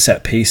other than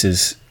set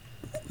pieces,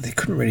 they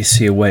couldn't really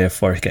see a way of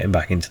Forest getting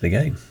back into the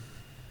game.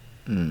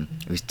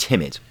 It was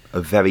timid,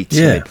 a very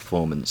timid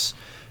performance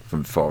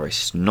from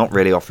Forest, not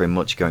really offering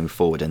much going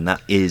forward, and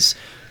that is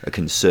a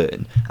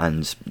concern.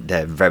 And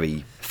they're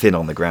very thin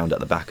on the ground at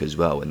the back as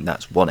well, and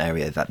that's one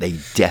area that they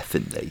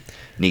definitely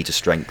need to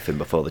strengthen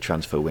before the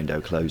transfer window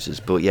closes.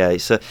 But yeah,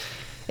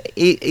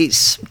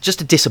 it's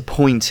just a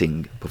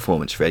disappointing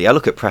performance, really. I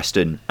look at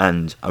Preston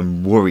and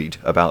I'm worried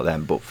about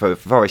them, but for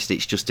Forest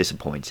it's just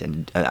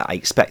disappointing, and I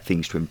expect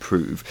things to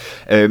improve.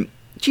 Do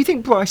you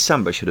think Bryce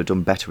Samba should have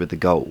done better with the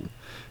goal,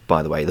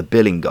 by the way, the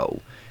Billing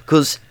goal?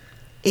 Because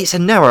it's a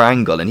narrow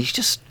angle, and he's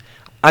just...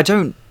 I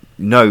don't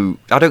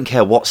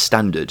care what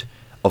standard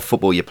of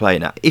football you're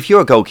playing at. If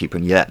you're a goalkeeper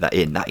and you let that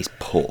in, that is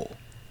poor.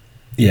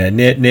 Yeah,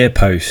 near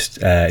post.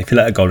 If you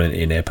let a goal into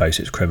your near post,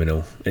 it's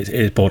criminal.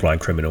 It's borderline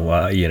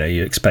criminal.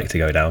 You expect to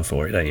go down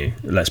for it, don't you?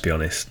 Let's be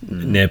honest.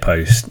 Near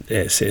post,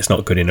 it's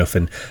not good enough,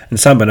 and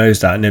Samba knows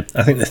that. And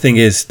I think the thing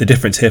is, the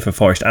difference here for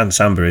Forest and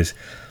Samba is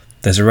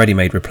there's a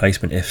ready-made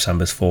replacement if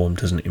Samba's form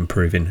doesn't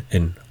improve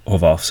in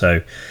Horvath.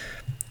 So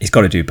he's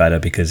got to do better,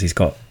 because he's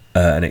got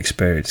an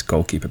experienced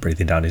goalkeeper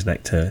breathing down his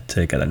neck to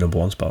get that number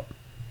one spot.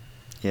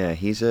 Yeah,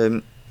 he's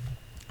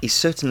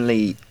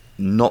certainly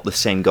not the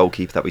same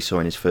goalkeeper that we saw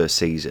in his first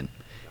season,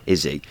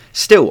 is he?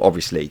 Still,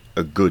 obviously,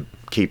 a good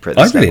keeper at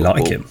this level. I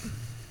really like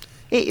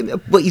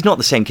him. But he's not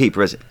the same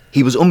keeper, is he?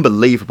 He was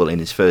unbelievable in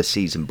his first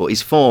season, but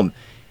his form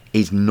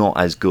is not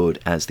as good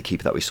as the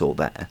keeper that we saw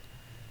there.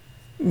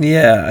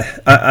 Yeah,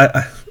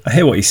 I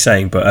hear what he's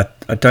saying, but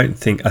I don't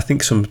think... I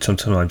think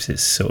sometimes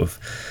it's sort of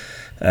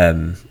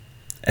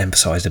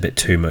emphasised a bit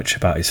too much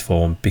about his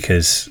form,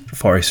 because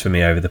Forest, for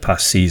me, over the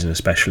past season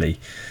especially,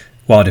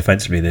 while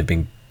defensively they've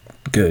been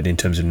good in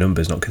terms of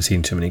numbers, not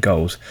conceding too many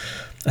goals,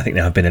 I think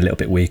they have been a little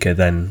bit weaker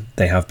than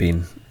they have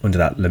been under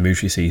that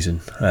Lamouchi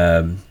season.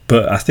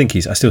 But I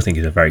still think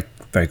he's a very,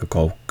 very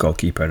good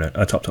goalkeeper, and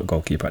a top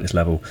goalkeeper at this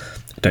level.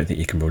 I don't think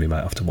you can rule him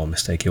out after one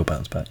mistake. He'll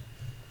bounce back.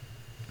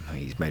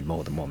 He's made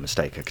more than one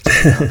mistake, I could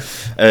tell you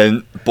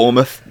that.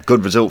 Bournemouth,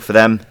 good result for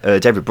them.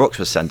 David Brooks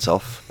was sent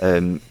off.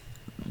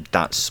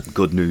 That's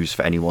good news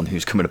for anyone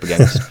who's coming up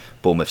against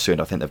Bournemouth soon.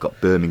 I think they've got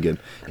Birmingham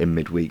in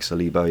midweek, so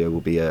Lee Bowyer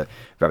will be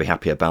very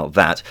happy about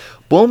that.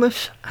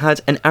 Bournemouth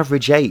had an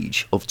average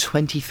age of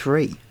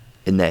 23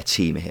 in their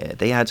team here.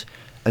 They had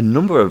a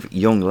number of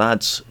young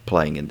lads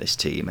playing in this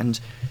team, and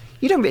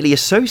you don't really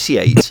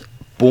associate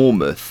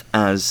Bournemouth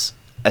as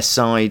a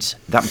side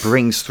that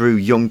brings through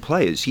young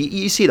players.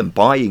 You see them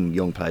buying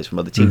young players from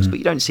other teams, but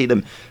you don't see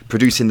them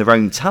producing their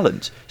own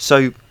talent.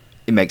 So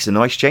it makes a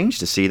nice change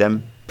to see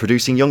them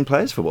producing young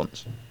players for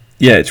once.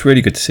 Yeah, it's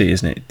really good to see,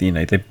 isn't it? You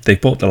know, they've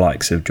bought the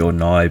likes of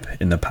Jordan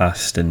Ibe in the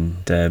past,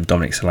 and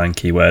Dominic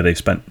Solanke, where they've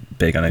spent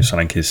big. I know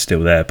Solanke's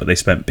still there, but they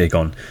spent big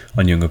on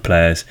younger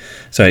players.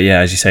 So yeah,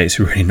 as you say, it's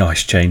a really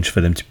nice change for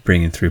them to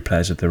bring in through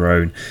players of their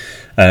own.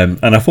 And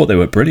I thought they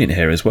were brilliant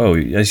here as well.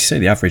 As you say,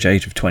 the average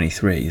age of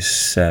 23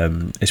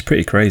 is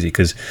pretty crazy,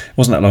 because it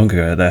wasn't that long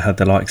ago they had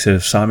the likes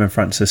of Simon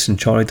Francis and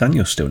Charlie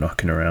Daniels still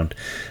knocking around.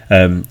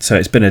 So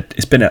it's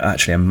been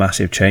actually a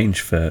massive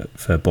change for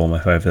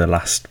Bournemouth over the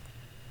last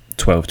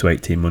 12 to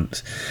 18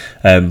 months.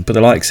 But the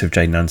likes of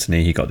Jayden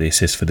Anthony, he got the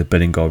assist for the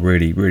Billing goal,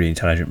 really, really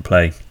intelligent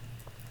play.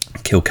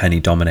 Kilkenny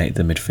dominated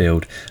the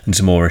midfield, and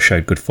Zamora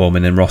showed good form,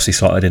 and then Rossi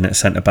slotted in at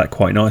centre-back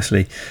quite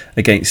nicely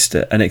against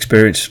an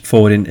experienced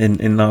forward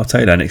in Lyle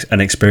Taylor, and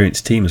an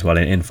experienced team as well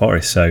in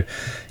Forest. So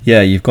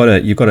yeah, you've got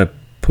to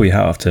pull your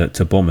hat off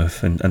to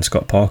Bournemouth and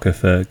Scott Parker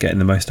for getting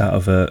the most out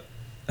of a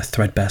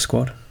threadbare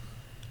squad.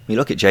 You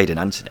look at Jayden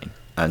Anthony,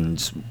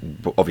 and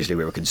obviously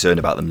we were concerned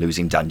about them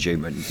losing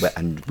Danjuma,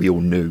 and we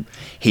all knew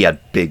he had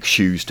big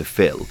shoes to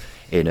fill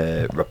in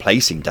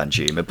replacing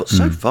Danjuma, but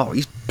so far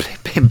he's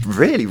been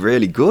really,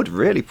 really good,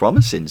 really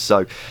promising.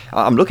 So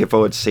I'm looking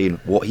forward to seeing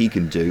what he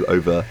can do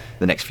over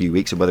the next few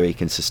weeks, and whether he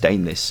can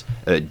sustain this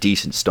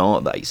decent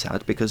start that he's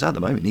had, because at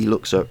the moment he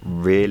looks a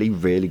really,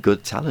 really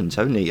good talent.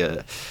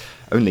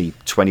 Only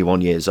 21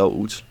 years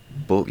old,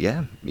 but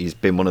yeah, he's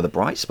been one of the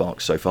bright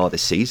sparks so far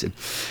this season.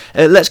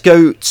 Let's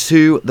go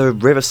to the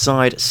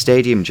Riverside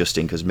Stadium,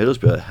 Justin, because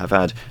Middlesbrough have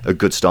had a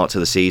good start to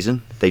the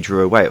season. They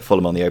drew away at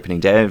Fulham on the opening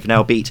day and have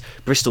now beat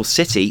Bristol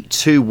City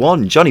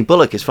 2-1. Johnny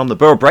Bullock is from the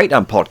Borough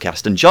Breakdown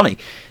podcast, and Johnny,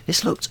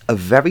 this looked a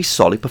very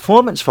solid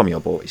performance from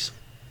your boys.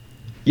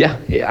 Yeah,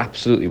 it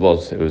absolutely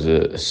was. It was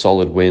a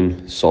solid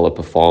win, solid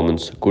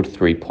performance, good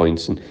 3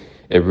 points, and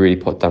it really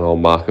put down our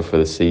marker for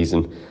the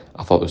season.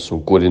 I thought there was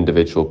some good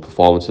individual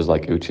performances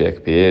like Uche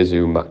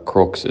Ekpiezu, Matt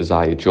Crooks,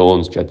 Isaiah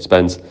Jones, Jed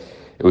Spence.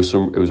 It was a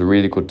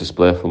really good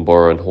display from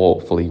Borough, and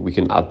hopefully we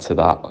can add to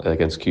that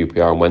against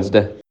QPR on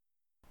Wednesday.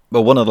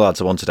 Well, one of the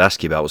lads I wanted to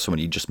ask you about was someone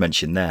you just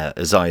mentioned there,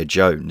 Isaiah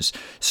Jones,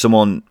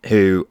 someone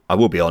who, I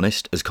will be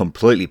honest, has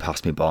completely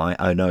passed me by.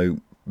 I know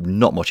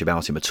not much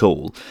about him at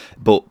all,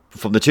 but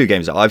from the 2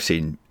 games that I've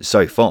seen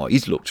so far,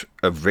 he's looked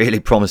a really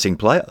promising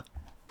player.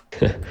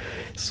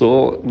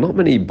 So not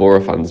many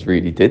Borough fans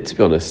really did, to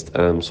be honest.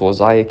 So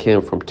Isaiah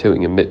came from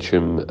Tooting and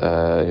Mitcham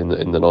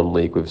in the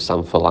non-league with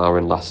Sam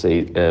Falarin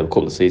a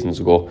couple of seasons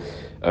ago.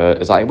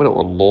 Isaiah went out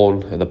on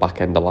loan at the back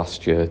end of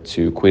last year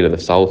to Queen of the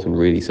South and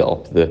really set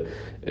up the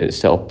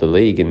set up the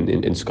league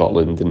in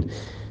Scotland. And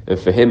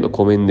for him to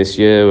come in this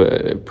year,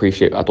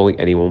 I don't think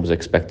anyone was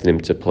expecting him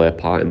to play a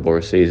part in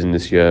Borough season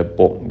this year,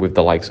 but with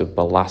the likes of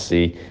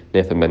Balassi,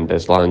 Nathan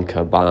Mendes-Lang,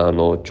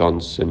 Cabano,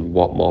 Johnson,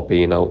 Watmore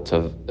being out,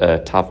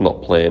 Tav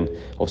not playing,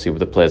 obviously with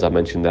the players I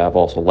mentioned there have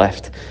also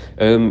left,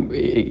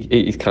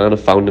 he's kind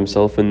of found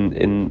himself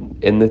in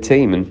the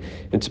team.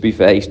 And to be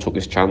fair, he's took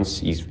his chance.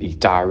 He's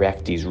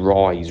direct, he's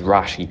raw, he's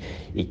rash,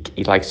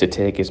 he likes to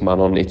take his man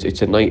on.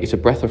 It's a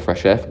breath of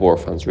fresh air for Borough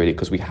fans, really,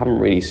 because we haven't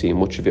really seen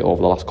much of it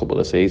over the last couple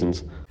of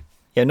seasons.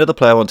 Yeah, another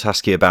player I want to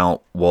ask you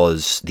about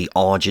was the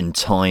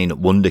Argentine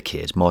wonder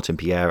kid, Martin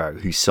Piero,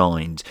 who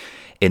signed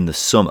in the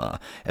summer.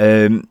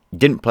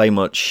 Didn't play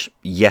much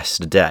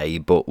yesterday,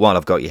 but while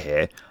I've got you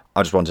here,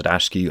 I just wanted to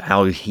ask you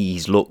how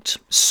he's looked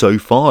so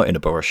far in a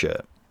Borough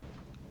shirt.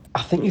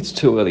 I think it's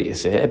too early to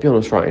say, to be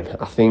honest, Ryan.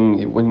 I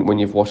think when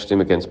you've watched him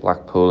against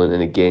Blackpool and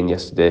then again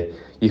yesterday,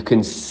 you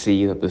can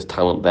see that there's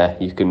talent there.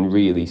 You can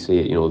really see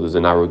it. There's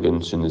an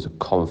arrogance and there's a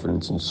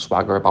confidence and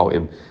swagger about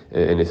him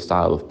in his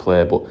style of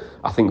play. But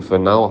I think for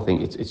now,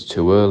 it's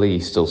too early.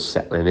 He's still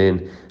settling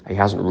in. He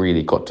hasn't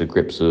really got to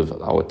grips of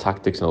our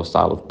tactics and our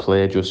style of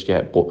play just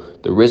yet.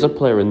 But there is a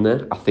player in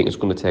there. I think it's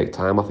going to take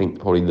time. I think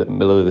probably the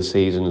middle of the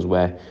season is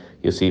where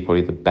you'll see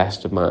probably the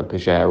best of Martin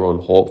Pajero,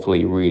 and hopefully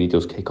he really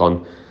does kick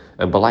on.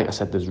 But like I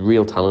said, there's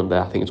real talent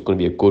there. I think it's going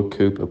to be a good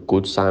coup, a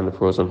good sign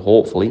for us, and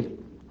hopefully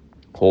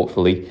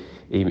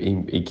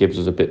he gives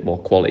us a bit more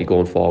quality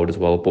going forward as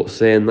well. But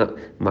saying that,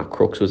 Matt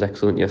Crooks was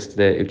excellent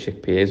yesterday.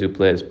 Uche Piers, who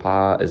played his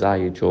part,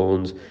 Isaiah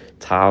Jones,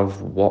 Tav,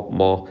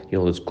 Watmore.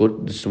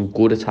 There's some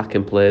good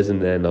attacking players in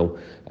there now.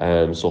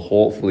 So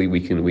hopefully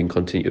we can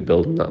continue to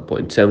build on that. But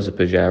in terms of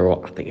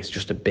Pajero, I think it's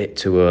just a bit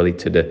too early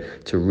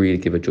to really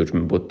give a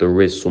judgment. But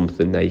there is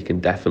something there. You can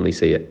definitely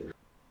see it.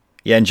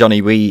 Yeah, and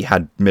Johnny, we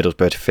had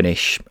Middlesbrough to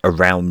finish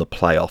around the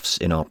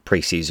playoffs in our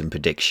pre-season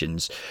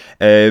predictions.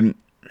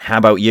 How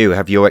about you?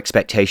 Have your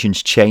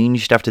expectations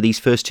changed after these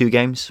first two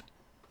games?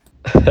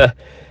 No,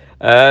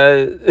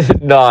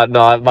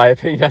 my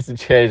opinion hasn't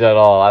changed at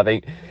all. I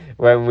think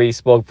when we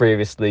spoke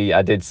previously,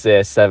 I did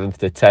say 7th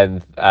to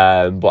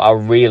 10th, but I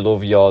really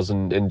love yours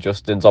and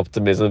Justin's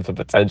optimism for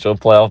potential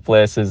playoff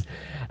places.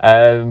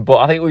 But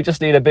I think we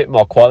just need a bit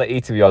more quality,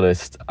 to be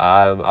honest.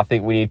 I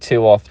think we need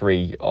 2 or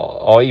 3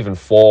 or even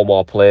 4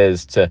 more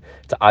players to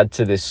add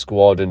to this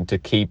squad and to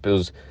keep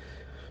us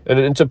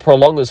and to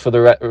prolong us for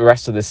the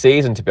rest of the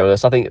season, to be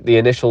honest. I think the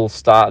initial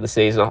start of the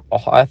season,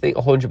 I think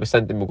 100%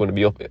 think we're going to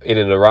be up in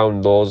and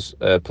around those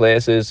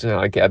places.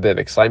 I get a bit of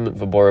excitement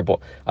for Borough, but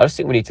I just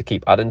think we need to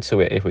keep adding to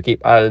it. If we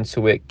keep adding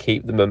to it,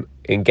 keep them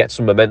and get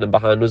some momentum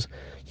behind us,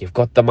 you've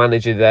got the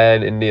manager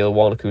there in Neil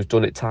Warnock who's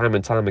done it time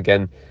and time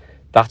again.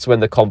 That's when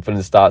the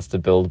confidence starts to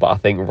build. But I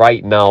think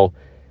right now,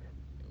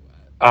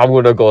 I'm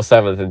going to go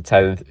 7th and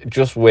 10th,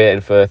 just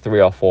waiting for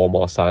 3 or 4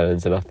 more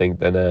signings, and I think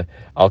then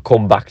I'll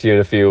come back to you in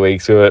a few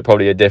weeks with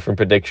probably a different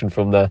prediction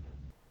from there.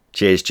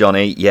 Cheers,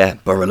 Johnny. Yeah,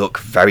 Borough look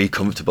very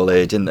comfortable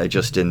here, didn't they?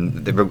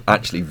 They were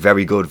actually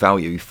very good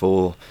value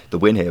for the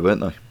win here, weren't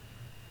they?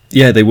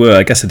 Yeah, they were.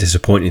 I guess the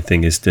disappointing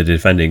thing is the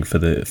defending for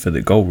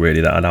the goal,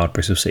 really, that allowed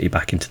Bristol City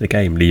back into the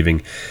game,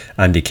 leaving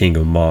Andy King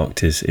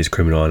unmarked is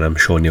criminal, and I'm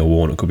sure Neil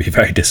Warnock will be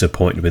very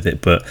disappointed with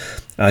it. But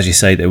as you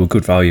say, they were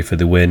good value for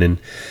the win,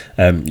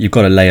 and you've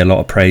got to lay a lot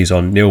of praise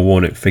on Neil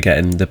Warnock for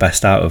getting the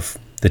best out of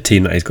the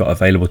team that he's got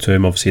available to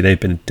him. Obviously, they've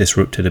been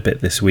disrupted a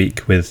bit this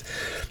week with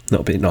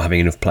not having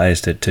enough players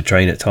to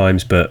train at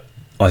times, but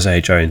Isaiah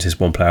Jones is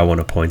one player I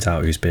want to point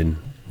out who's been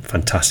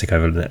fantastic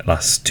over the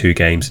last 2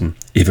 games, and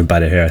even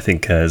better here. I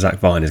think Zach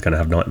Vine is going to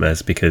have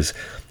nightmares because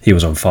he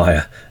was on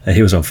fire.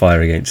 He was on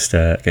fire against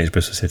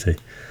Bristol City.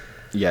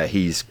 Yeah,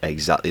 he's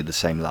exactly the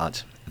same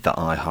lad that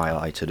I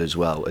highlighted as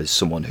well as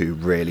someone who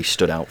really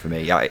stood out for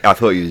me. I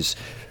thought he was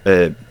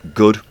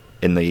good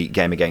in the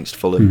game against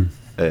Fulham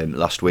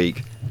last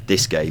week.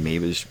 This game, he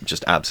was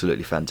just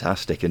absolutely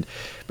fantastic. And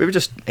we were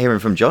just hearing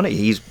from Johnny,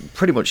 he's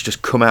pretty much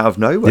just come out of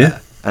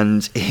nowhere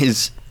and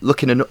is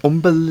looking an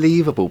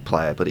unbelievable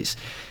player. But it's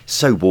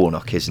so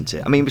Warnock, isn't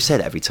it? I mean, we said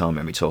it every time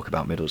when we talk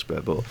about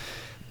Middlesbrough, but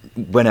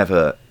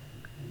whenever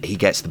he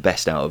gets the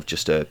best out of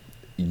just a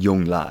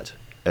young lad,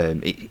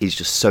 he's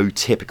just so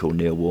typical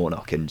Neil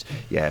Warnock. And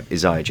yeah,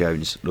 Isaiah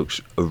Jones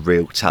looks a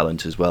real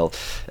talent as well.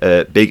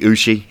 Big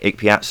Uche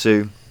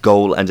Ikpeazu,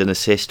 goal and an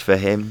assist for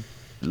him,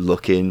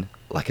 looking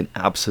like an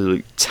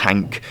absolute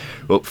tank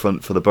up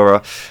front for the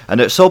Borough.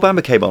 And Sol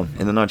Bamba came on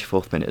in the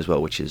 94th minute as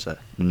well, which is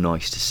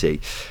nice to see.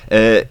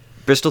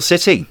 Bristol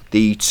City,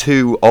 the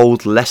 2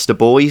 old Leicester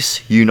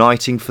boys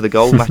uniting for the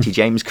goal. Matty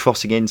James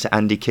crossing into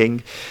Andy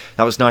King.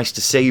 That was nice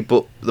to see,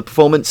 but the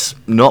performance,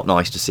 not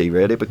nice to see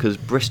really, because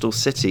Bristol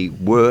City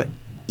were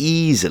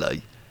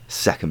easily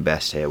second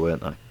best here,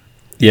 weren't they?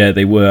 Yeah,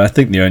 they were. I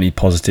think the only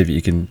positive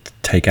you can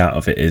take out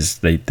of it is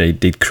they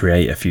did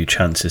create a few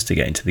chances to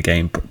get into the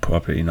game, but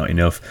probably not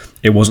enough.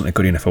 It wasn't a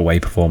good enough away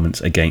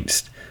performance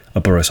against a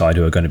Borough side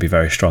who are going to be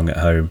very strong at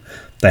home.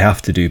 They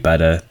have to do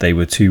better. They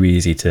were too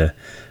easy to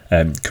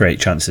create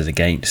chances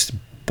against.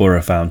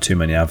 Borough found too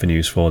many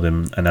avenues for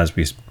them, and as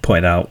we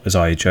pointed out,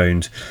 Isaiah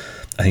Jones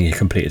I think he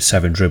completed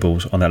 7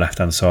 dribbles on the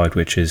left-hand side,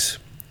 which is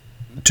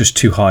just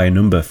too high a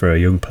number for a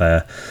young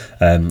player.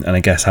 And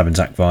I guess having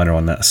Zach Viner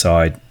on that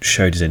side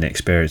showed his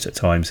inexperience at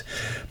times.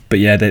 But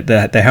yeah,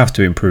 they have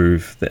to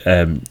improve.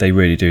 They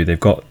really do.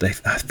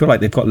 I feel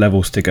like they've got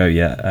levels to go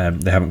yet.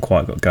 They haven't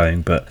quite got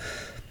going, but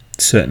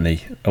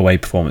certainly away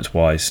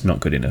performance-wise,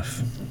 not good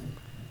enough.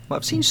 Well,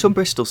 I've seen some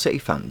Bristol City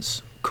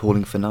fans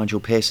calling for Nigel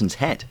Pearson's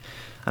head.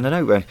 And I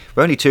know we're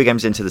only 2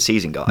 games into the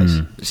season, guys.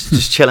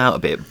 Just chill out a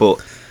bit.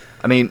 But,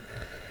 I mean,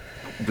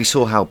 we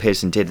saw how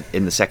Pearson did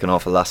in the second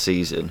half of last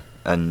season,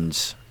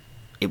 and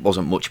it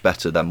wasn't much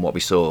better than what we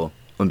saw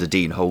under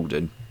Dean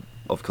Holden.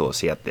 Of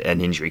course, he had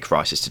an injury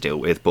crisis to deal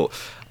with, but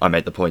I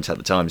made the point at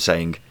the time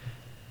saying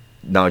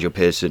Nigel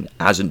Pearson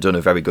hasn't done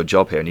a very good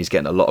job here, and he's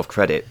getting a lot of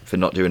credit for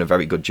not doing a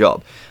very good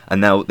job. And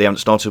now they haven't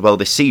started well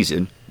this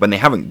season when they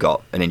haven't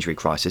got an injury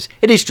crisis.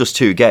 It is just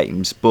 2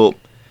 games, but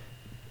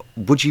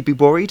would you be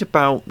worried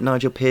about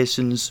Nigel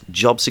Pearson's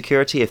job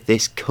security if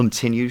this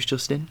continues,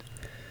 Justin?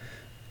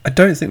 I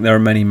don't think there are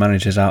many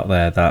managers out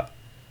there that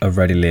are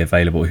readily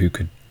available who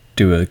could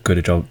do a good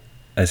a job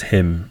as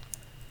him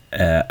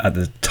at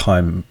the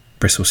time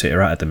Bristol City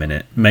are at the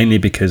minute, mainly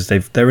because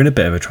they're in a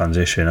bit of a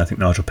transition. I think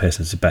Nigel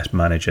Pearson's the best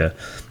manager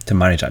to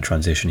manage that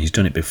transition. He's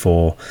done it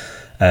before.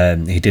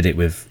 He did it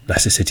with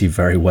Leicester City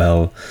very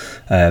well.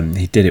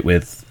 He did it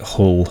with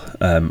Hull,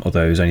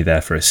 although he was only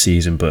there for a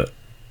season, but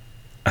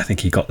I think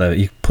he put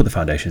the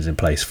foundations in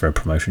place for a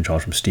promotion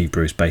charge from Steve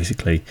Bruce,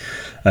 basically.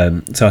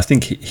 So I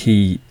think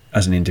he,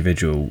 as an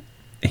individual,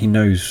 he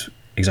knows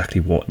exactly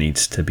what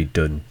needs to be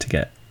done to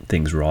get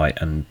things right,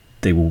 and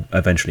they will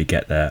eventually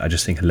get there. I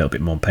just think a little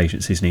bit more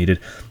patience is needed.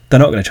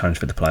 They're not going to challenge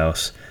for the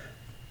playoffs.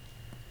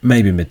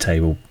 Maybe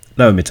mid-table,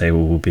 lower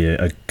mid-table will be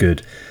a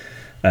good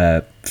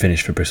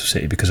finish for Bristol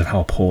City because of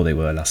how poor they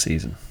were last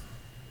season.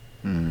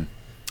 I'm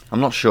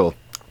not sure.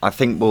 I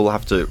think we'll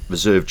have to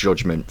reserve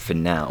judgment for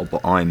now,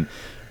 but I'm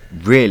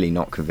really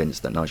not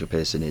convinced that Nigel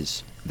Pearson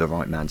is the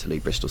right man to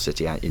lead Bristol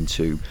City out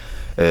into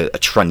a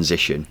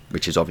transition,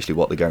 which is obviously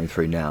what they're going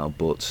through now,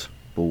 but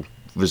we'll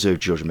reserve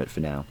judgment for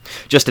now.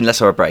 Justin, let's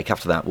have a break.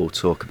 After that, we'll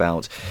talk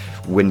about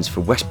wins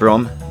for West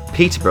Brom,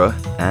 Peterborough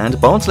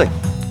and Barnsley.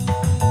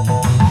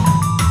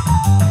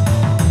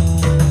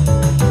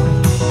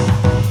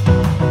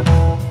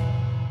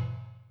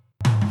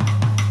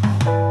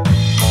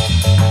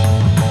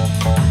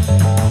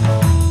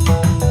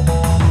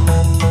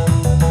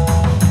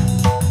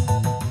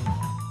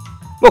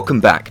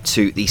 Welcome back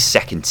to the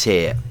Second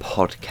Tier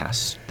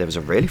podcast. There was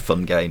a really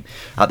fun game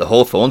at the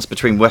Hawthorns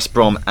between West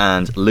Brom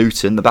and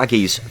Luton. The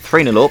Baggies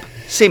 3-0 up,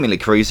 seemingly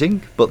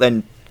cruising, but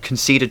then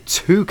conceded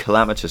 2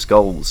 calamitous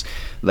goals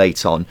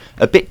late on.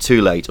 A bit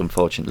too late,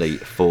 unfortunately,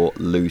 for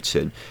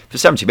Luton. For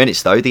 70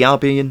 minutes, though, the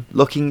Albion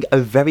looking a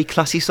very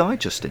classy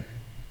side, Justin.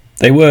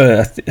 They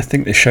were. I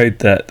think they showed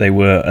that they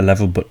were a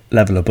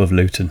level above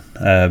Luton.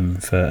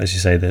 For, as you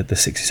say, the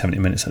 60-70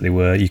 minutes that they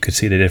were, you could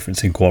see the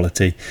difference in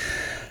quality.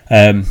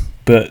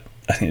 But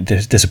I think the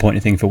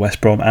disappointing thing for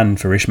West Brom and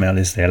for Ishmael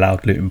is they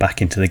allowed Luton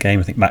back into the game.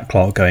 I think Matt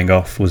Clark going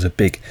off was a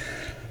big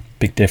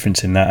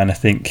difference in that, and I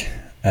think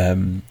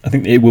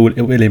it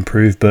will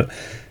improve. But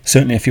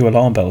certainly a few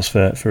alarm bells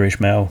for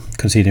Ishmael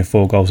conceding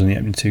 4 goals in the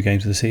opening 2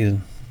 games of the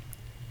season.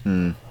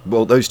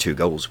 Well, those 2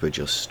 goals were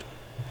just,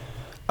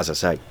 as I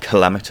say,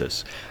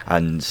 calamitous,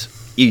 and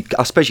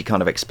I suppose you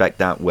kind of expect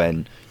that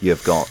when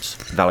you've got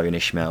Valérien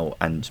Ismaël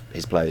and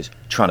his players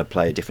trying to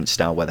play a different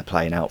style where they're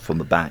playing out from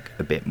the back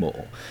a bit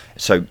more.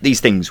 So these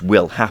things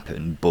will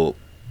happen, but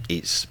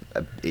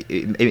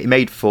it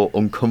made for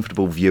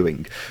uncomfortable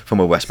viewing from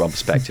a West Brom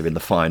perspective in the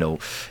final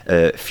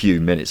few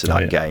minutes of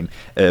that game.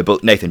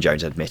 But Nathan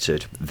Jones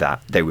admitted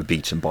that they were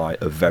beaten by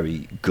a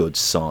very good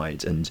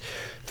side. And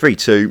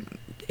 3-2,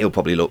 he'll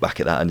probably look back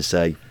at that and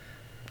say,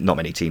 not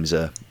many teams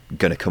are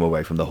going to come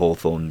away from the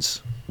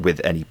Hawthorns with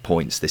any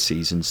points this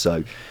season,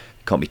 so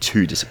can't be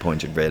too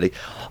disappointed, really.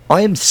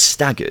 I am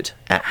staggered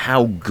at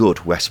how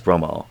good West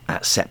Brom are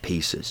at set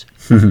pieces.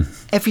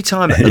 Every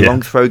time a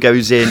long throw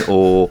goes in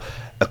or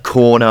a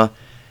corner,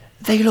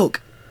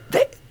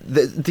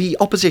 the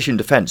opposition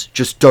defence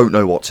just don't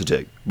know what to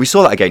do. We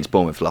saw that against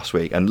Bournemouth last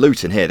week, and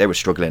Luton here, they were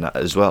struggling at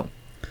it as well.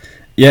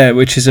 Yeah,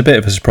 which is a bit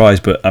of a surprise,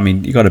 but I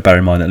mean, you've got to bear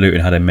in mind that Luton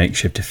had a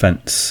makeshift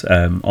defence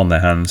on their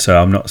hands, so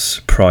I'm not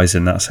surprised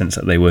in that sense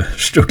that they were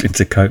struggling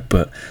to cope,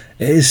 but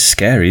it is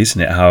scary, isn't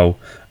it, how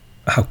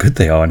good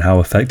they are and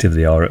how effective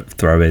they are at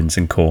throw-ins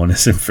and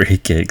corners and free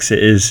kicks.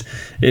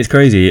 It's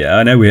crazy.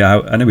 I know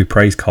we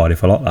praised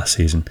Cardiff a lot last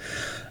season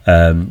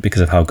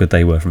because of how good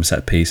they were from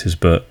set pieces,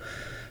 but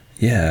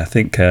yeah, I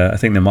think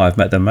they might have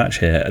met their match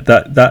here.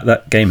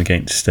 That game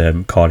against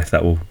Cardiff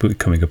that will be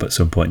coming up at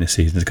some point in the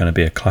season is going to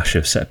be a clash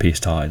of set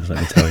piece ties.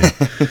 Let me tell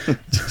you,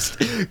 just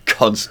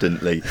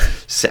constantly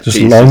set just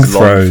pieces, long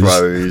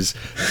throws,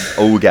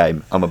 all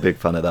game. I'm a big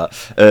fan of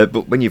that.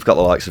 But when you've got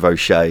the likes of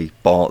O'Shea,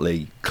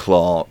 Bartley,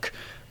 Clark.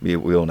 We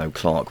all know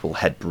Clark will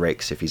head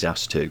bricks if he's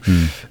asked to.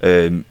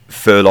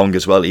 Furlong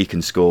as well, he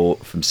can score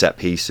from set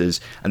pieces.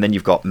 And then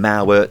you've got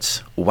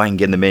Mowat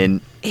wanging them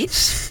in.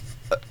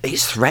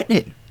 it's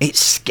threatening. It's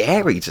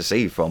scary to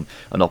see from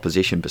an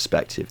opposition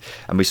perspective.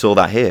 And we saw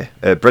that here.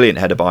 A brilliant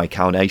header by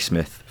Cal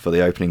Naismith for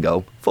the opening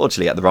goal.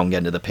 Fortunately at the wrong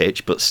end of the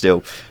pitch, but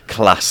still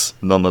class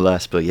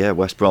nonetheless. But yeah,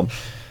 West Brom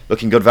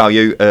looking good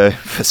value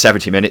for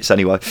 70 minutes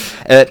anyway.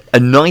 A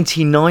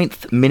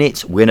 99th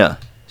minute winner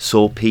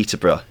saw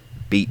Peterborough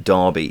beat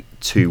Derby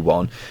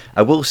 2-1.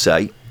 I will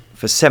say,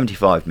 for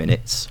 75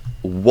 minutes,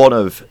 one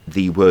of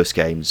the worst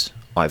games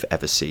I've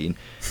ever seen.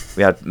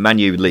 We had Man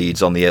U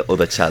Leeds on the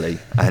other telly,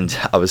 and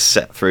I was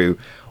set through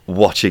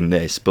watching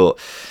this. But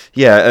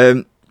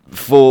yeah,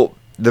 for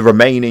the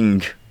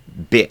remaining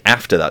bit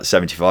after that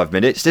 75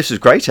 minutes, this was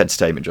great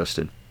entertainment,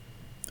 Justin.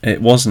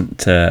 It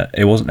wasn't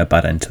a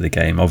bad end to the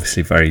game.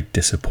 Obviously, very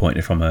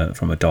disappointed from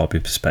a Derby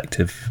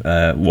perspective.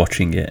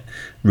 Watching it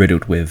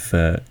riddled with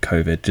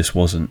COVID just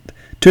wasn't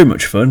too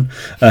much fun.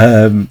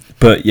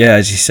 But yeah,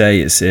 as you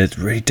say, it's a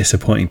really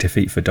disappointing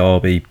defeat for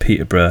Derby.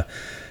 Peterborough,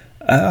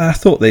 I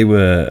thought they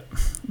were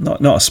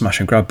not a smash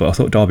and grab, but I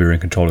thought Derby were in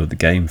control of the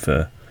game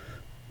for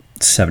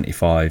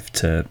 75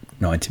 to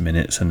 90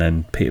 minutes, and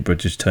then Peterborough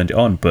just turned it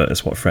on. But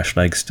that's what fresh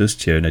legs does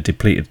to you. And a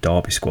depleted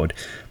Derby squad,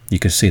 you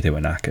could see they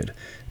were knackered.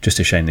 Just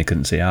a shame they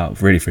couldn't see it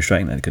out. Really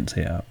frustrating that they couldn't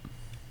see it out.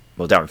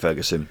 Well, Darren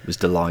Ferguson was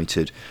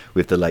delighted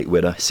with the late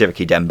winner.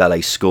 Siriki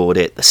Dembele scored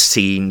it. The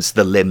scenes,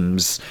 the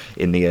limbs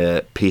in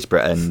the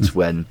Peterborough end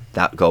when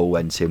that goal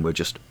went in were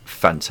just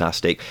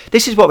fantastic.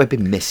 This is what we've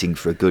been missing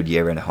for a good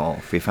year and a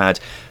half. We've had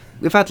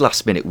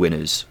last-minute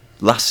winners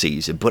last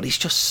season, but it's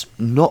just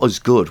not as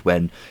good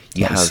when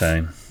you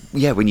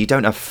when you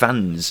don't have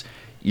fans.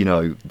 You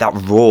know, that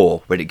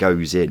roar when it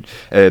goes in.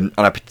 And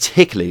I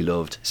particularly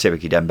loved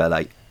Siriki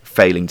Dembele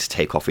failing to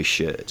take off his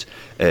shirt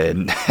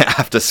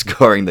after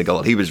scoring the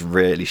goal. He was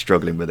really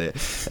struggling with it.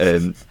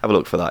 Have a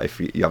look for that if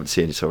you haven't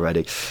seen it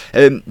already.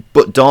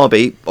 But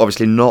Derby,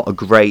 obviously not a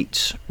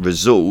great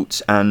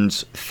result, and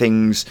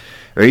things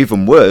are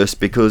even worse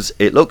because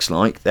it looks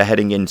like they're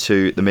heading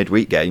into the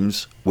midweek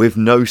games with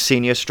no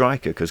senior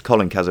striker because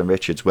Colin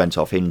Kazan-Richards went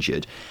off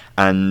injured,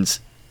 and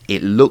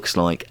it looks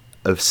like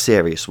a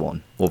serious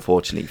one,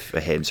 unfortunately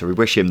for him. So we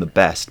wish him the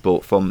best,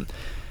 but from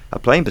a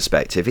playing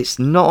perspective, it's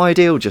not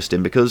ideal,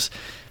 Justin, because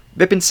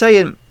they've been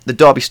saying the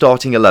Derby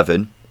starting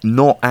 11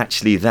 not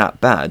actually that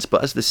bad,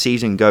 but as the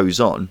season goes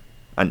on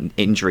and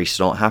injuries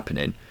start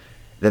happening,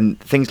 then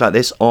things like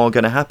this are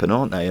going to happen,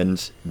 aren't they?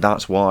 And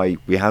that's why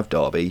we have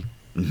Derby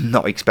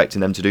not expecting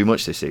them to do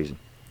much this season.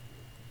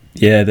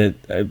 Yeah,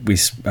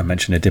 I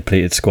mentioned a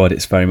depleted squad.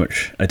 It's very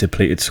much a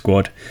depleted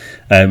squad.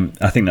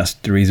 I think that's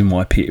the reason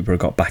why Peterborough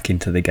got back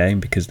into the game,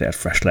 because they had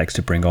fresh legs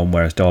to bring on,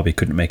 whereas Derby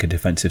couldn't make a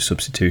defensive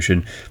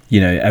substitution.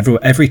 You know,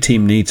 every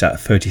team needs that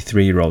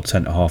 33-year-old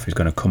centre-half who's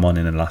going to come on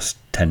in the last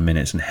 10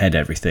 minutes and head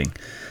everything.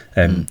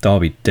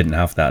 Derby didn't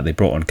have that. They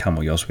brought on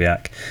Kamil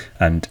Jozwiak,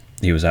 and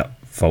he was at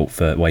fault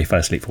for, well, he fell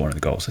asleep for one of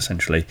the goals,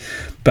 essentially.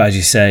 But as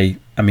you say,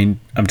 I mean,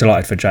 I'm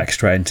delighted for Jack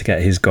Stratton to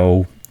get his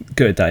goal.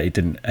 Good that it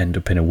didn't end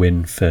up in a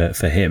win for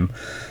him,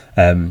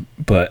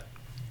 but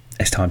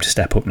it's time to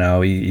step up now.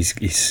 He's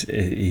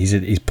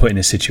put in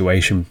a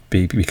situation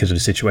because of the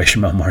situation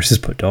Mount Morris has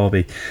put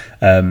Derby.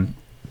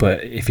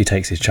 But if he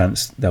takes his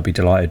chance, they'll be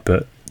delighted.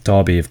 But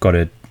Derby have got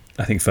to,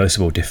 I think, first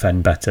of all,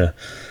 defend better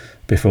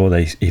before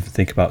they even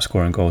think about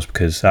scoring goals,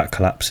 because that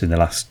collapse in the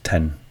last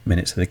 10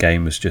 minutes of the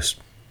game was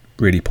just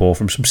really poor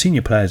from some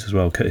senior players as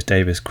well. Curtis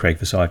Davis, Craig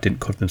Forsyth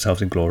didn't cover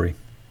themselves in glory.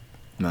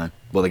 No.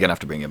 Well, they're going to have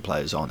to bring in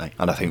players, aren't they?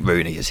 And I think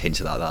Rooney has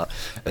hinted at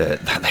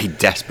that they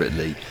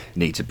desperately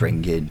need to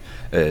bring in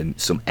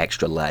some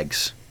extra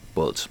legs.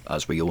 But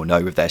as we all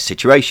know with their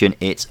situation,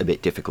 it's a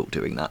bit difficult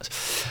doing that.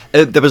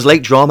 There was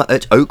late drama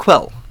at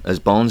Oakwell as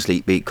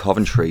Barnsley beat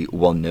Coventry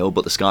 1-0,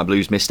 but the Sky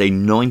Blues missed a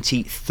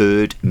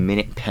 93rd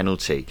minute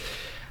penalty.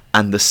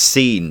 And the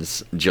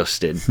scenes,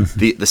 Justin,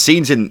 the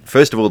scenes in,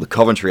 first of all, the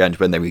Coventry end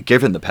when they were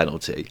given the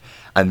penalty,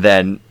 and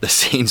then the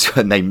scenes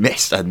when they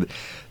missed, and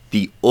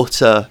the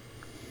utter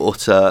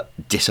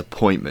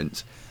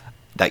disappointment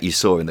that you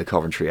saw in the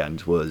Coventry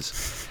end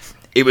was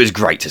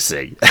great to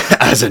see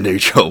as a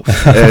neutral.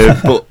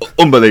 But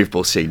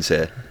unbelievable scenes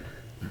here.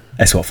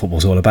 That's what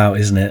football's all about,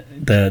 isn't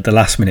it? The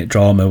last minute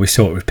drama, we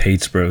saw it with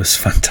Peterborough, was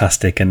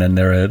fantastic, and then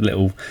there are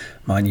little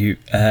minute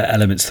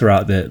elements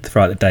throughout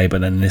the day.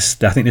 But then I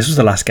think this was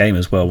the last game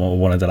as well,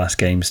 one of the last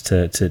games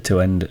to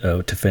end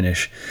to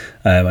finish.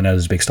 I know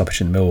there's a big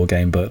stoppage in the Millwall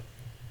game, but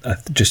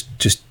just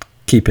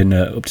keeping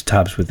up to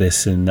tabs with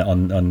this and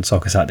on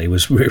Soccer Saturday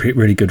was really,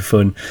 really good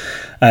fun.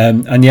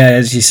 And yeah,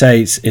 as you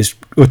say, it's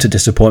utter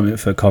disappointment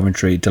for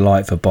Coventry,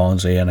 delight for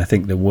Barnsley, and I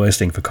think the worst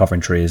thing for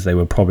Coventry is they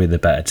were probably the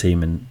better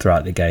team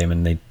throughout the game,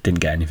 and they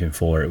didn't get anything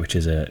for it, which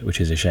is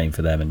a shame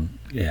for them, and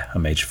yeah, a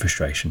major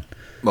frustration.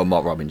 Well,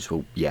 Mark Robbins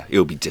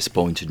he'll be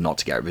disappointed not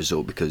to get a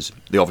result because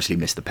they obviously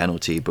missed the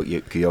penalty, but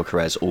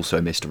Gyökeres also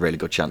missed a really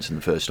good chance in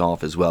the first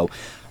half as well.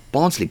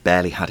 Barnsley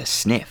barely had a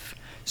sniff.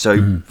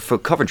 So for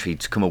Coventry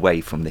to come away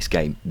from this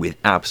game with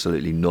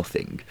absolutely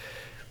nothing,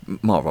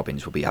 Mark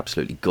Robbins will be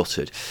absolutely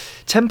gutted.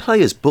 10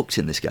 players booked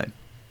in this game.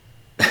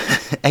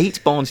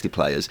 8 Barnsley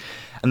players,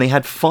 and they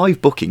had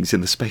 5 bookings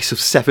in the space of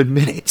 7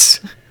 minutes.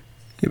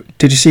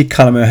 Did you see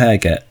Callum O'Hare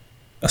get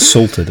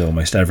assaulted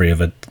almost every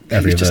other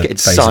just getting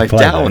phase of sived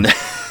play, down.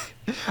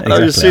 And I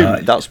would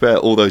assume that's where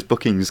all those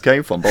bookings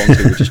came from.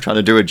 Barnsley were just trying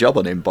to do a job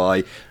on him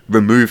by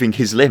removing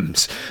his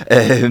limbs.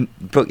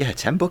 But yeah,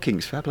 10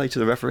 bookings. Fair play to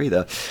the referee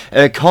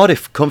there.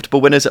 Cardiff,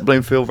 comfortable winners at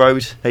Bloomfield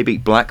Road. They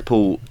beat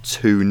Blackpool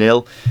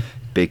 2-0.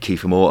 Big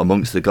Kiefer Moore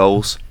amongst the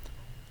goals.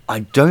 I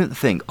don't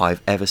think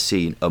I've ever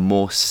seen a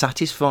more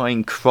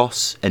satisfying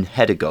cross and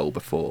header goal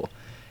before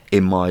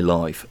in my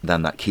life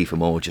than that Kiefer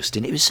Moore,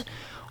 Justin. It was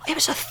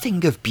a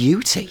thing of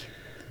beauty.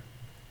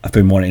 I've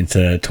been wanting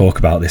to talk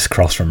about this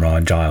cross from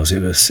Ryan Giles.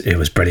 It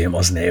was brilliant,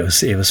 wasn't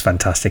it? It was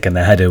fantastic, and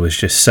the header was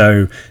just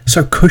so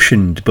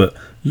cushioned but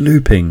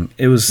looping.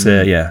 It was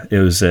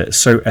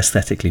so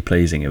aesthetically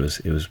pleasing. It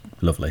was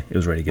lovely. It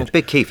was really good. Well,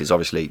 Big Keith is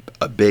obviously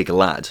a big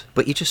lad,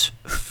 but he just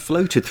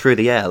floated through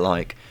the air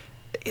like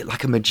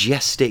a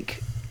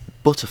majestic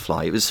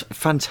butterfly. It was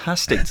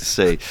fantastic to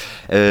see.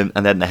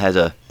 And then the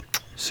header,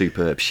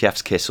 superb,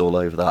 chef's kiss all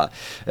over that.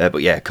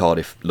 But yeah,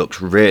 Cardiff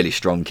looked really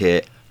strong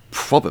here.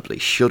 Probably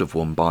should have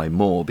won by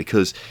more,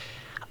 because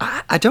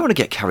I don't want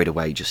to get carried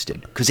away,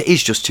 Justin, because it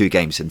is just 2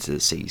 games into the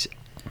season.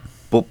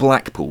 But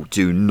Blackpool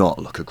do not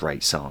look a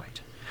great side.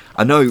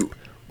 I know,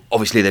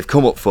 obviously, they've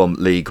come up from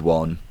League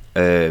One.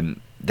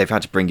 They've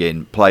had to bring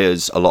in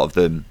players, a lot of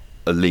them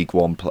are League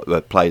One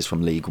players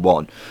from League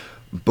One.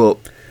 But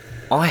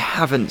I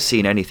haven't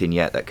seen anything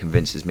yet that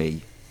convinces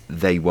me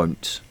they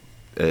won't,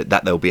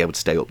 that they'll be able to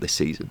stay up this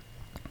season.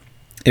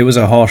 It was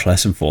a harsh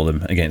lesson for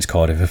them against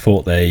Cardiff. I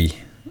thought they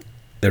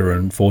were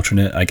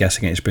unfortunate, I guess,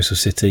 against Bristol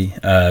City.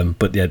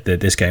 But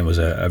this game was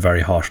a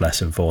very harsh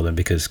lesson for them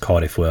because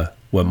Cardiff were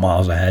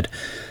miles ahead.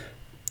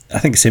 I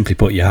think, simply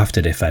put, you have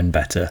to defend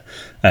better.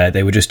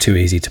 They were just too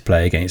easy to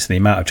play against. The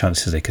amount of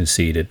chances they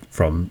conceded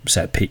from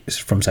set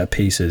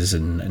pieces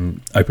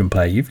and open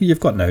play, you've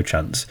got no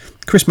chance.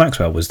 Chris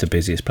Maxwell was the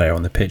busiest player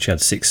on the pitch. He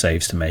had 6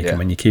 saves to make, and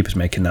when your keeper's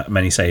making that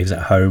many saves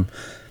at home,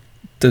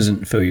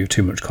 doesn't fill you with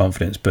too much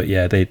confidence. But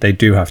yeah, they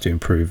do have to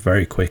improve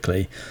very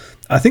quickly.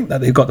 I think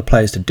that they've got the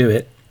players to do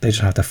it. They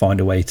just have to find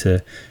a way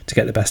to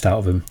get the best out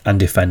of them and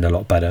defend a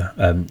lot better.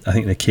 I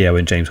think the Keogh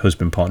and James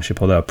Husband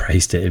partnership, although I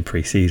praised it in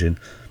pre-season,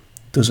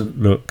 doesn't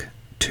look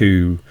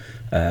too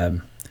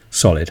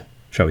solid,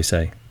 shall we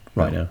say,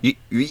 right now.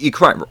 You're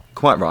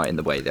quite right in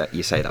the way that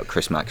you say that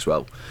Chris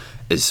Maxwell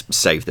has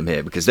saved them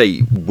here, because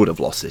they would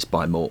have lost this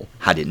by more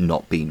had it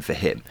not been for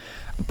him.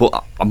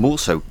 But I'm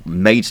also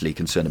majorly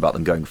concerned about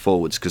them going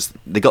forwards, because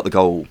they got the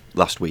goal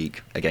last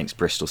week against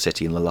Bristol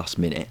City in the last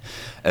minute,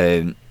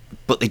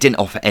 but they didn't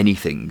offer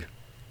anything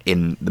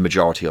in the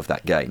majority of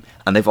that game,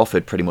 and they've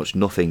offered pretty much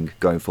nothing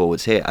going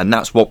forwards here, and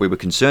that's what we were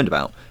concerned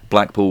about,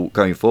 Blackpool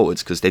going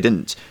forwards, because they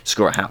didn't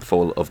score a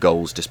hatful of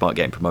goals despite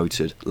getting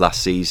promoted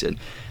last season,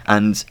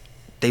 and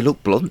they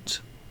look blunt.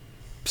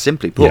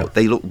 Simply put,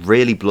 They look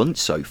really blunt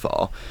so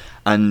far,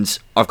 and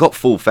I've got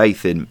full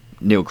faith in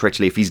Neil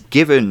Critchley. If he's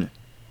given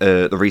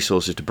the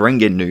resources to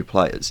bring in new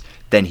players,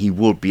 then he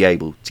would be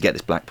able to get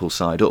this Blackpool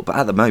side up. But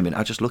at the moment,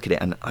 I just look at it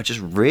and I just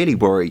really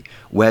worry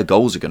where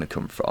goals are going to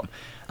come from.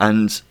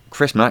 And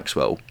Chris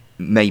Maxwell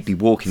may be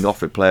walking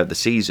off with player of the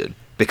season,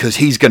 because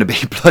he's going to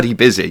be bloody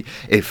busy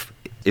if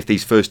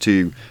these first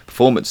 2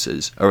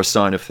 performances are a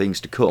sign of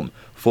things to come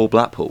for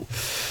Blackpool.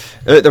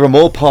 There are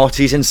more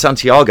parties in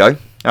Santiago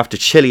after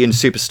Chilean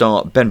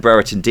superstar Ben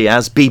Brereton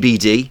Diaz,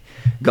 BBD,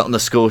 got on the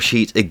score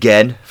sheet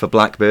again for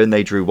Blackburn.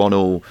 They drew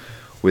 1-1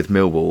 with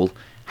Millwall.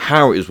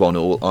 How it was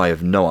 1-1, I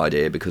have no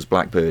idea, because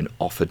Blackburn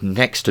offered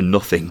next to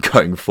nothing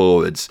going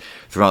forwards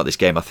throughout this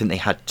game. I think they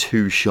had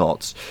 2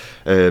 shots.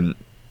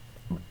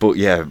 But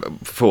yeah,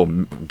 for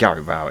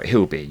Gary Rowett,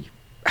 he'll be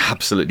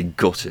absolutely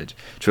gutted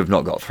to have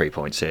not got 3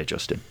 points here,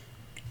 Justin.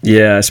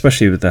 Yeah,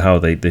 especially with how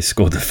they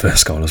scored the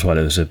first goal as well.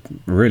 It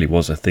really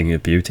was a thing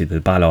of beauty.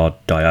 The Ballard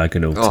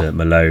diagonal to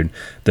Malone,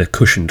 the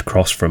cushioned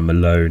cross from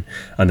Malone,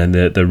 and then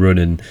the run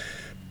and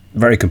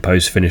very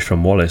composed finish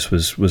from Wallace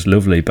was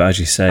lovely. But as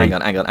you say, hang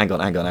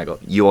on.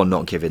 You are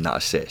not giving that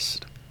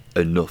assist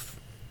enough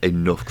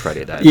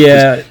credit there.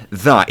 Yeah,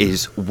 that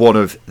is one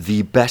of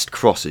the best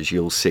crosses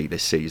you'll see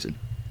this season.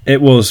 It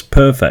was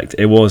perfect.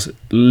 It was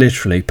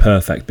literally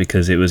perfect,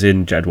 because it was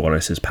in Jed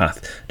Wallace's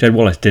path. Jed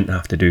Wallace didn't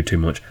have to do too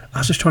much. I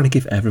was just trying to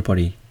give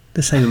everybody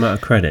the same amount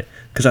of credit,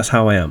 because that's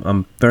how I am.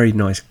 I'm a very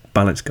nice,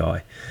 balanced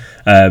guy.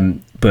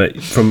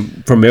 But from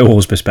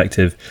Millwall's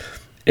perspective,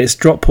 it's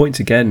dropped points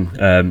again.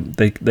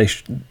 They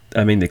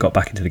got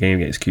back into the game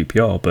against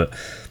QPR, but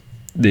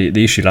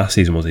the issue last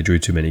season was they drew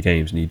too many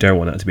games, and you don't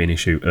want that to be an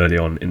issue early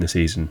on in the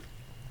season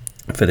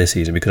for this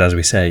season, because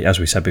as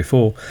we said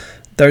before,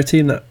 they're a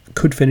team that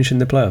could finish in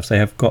the playoffs. They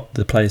have got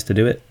the players to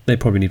do it. They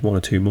probably need 1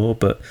 or 2 more,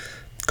 but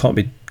can't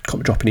be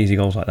dropping easy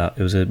goals like that.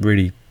 It was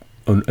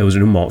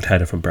an unmarked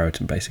header from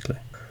Brereton, basically.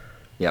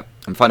 Yeah,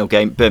 and final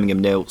game,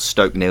 Birmingham 0,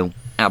 Stoke 0.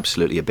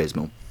 Absolutely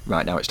abysmal.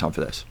 Right, now it's time for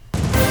this.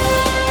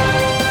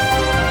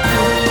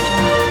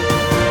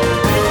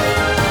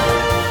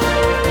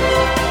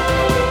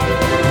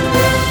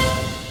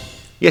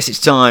 Yes,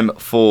 it's time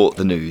for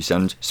the news,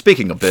 and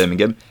speaking of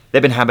Birmingham,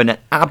 they've been having an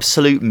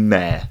absolute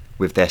mare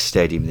with their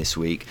stadium this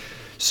week.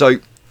 So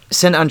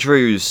St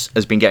Andrews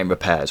has been getting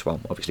repairs.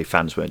 Well, obviously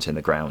fans weren't in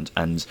the ground,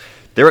 and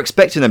they're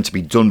expecting them to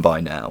be done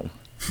by now,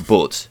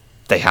 but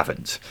they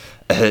haven't.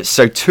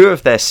 So 2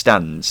 of their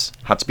stands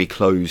had to be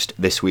closed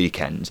this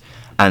weekend,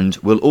 and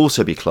will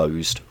also be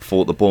closed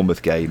for the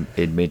Bournemouth game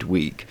in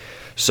midweek.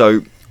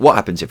 So what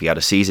happens if you had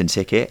a season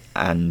ticket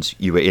and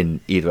you were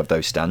in either of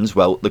those stands?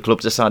 Well, the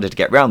club decided to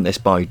get round this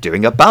by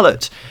doing a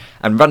ballot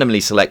and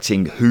randomly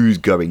selecting who's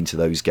going to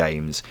those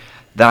games.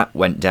 That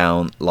went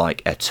down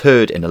like a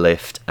turd in a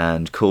lift,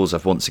 and calls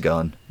have once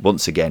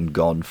again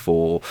gone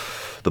for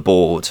the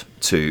board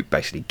to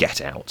basically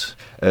get out.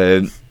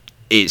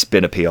 It's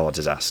been a PR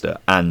disaster,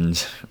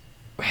 and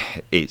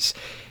it's,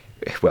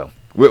 well,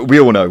 we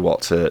all know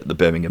what the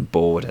Birmingham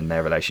board and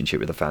their relationship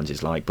with the fans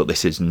is like, but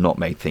this has not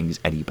made things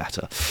any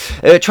better.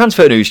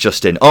 Transfer news,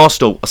 Justin.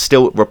 Arsenal are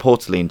still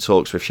reportedly in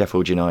talks with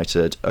Sheffield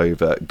United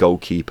over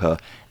goalkeeper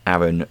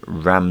Aaron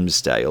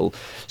Ramsdale.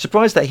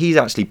 Surprised that he's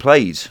actually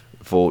played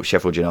for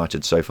Sheffield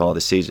United so far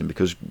this season,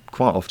 because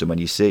quite often when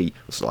you see,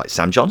 like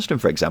Sam Johnston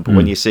for example,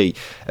 when you see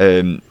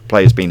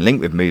players being linked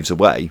with moves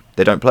away,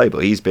 they don't play,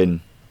 but he's been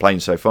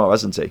playing so far,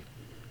 hasn't he?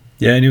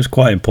 Yeah, and he was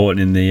quite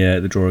important in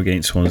the draw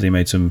against Swansea. He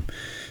made some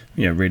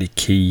really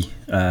key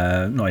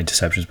not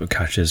interceptions but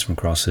catches from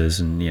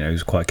crosses, and he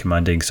was quite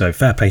commanding, so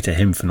fair play to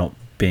him for not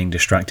being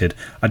distracted.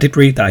 I did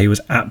read that he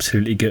was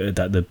absolutely gutted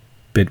that the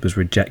bid was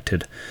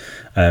rejected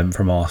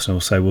from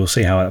Arsenal, so we'll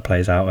see how that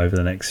plays out over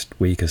the next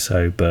week or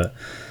so, but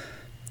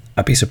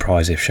I'd be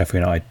surprised if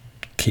Sheffield United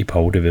keep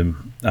hold of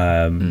him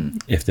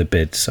if the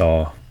bids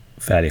are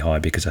fairly high,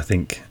 because I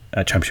think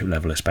at Championship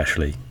level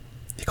especially,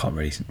 you can't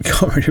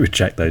really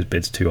reject those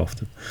bids too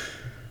often.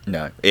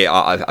 No,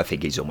 I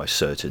think he's almost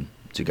certain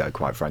to go,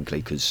 quite frankly,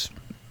 because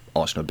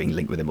Arsenal have been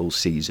linked with him all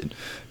season.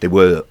 They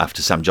were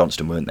after Sam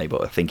Johnston, weren't they?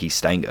 But I think he's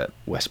staying at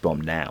West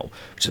Brom now,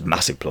 which is a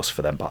massive plus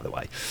for them, by the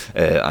way.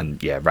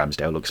 And yeah,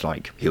 Ramsdale looks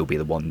like he'll be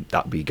the one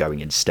that will be going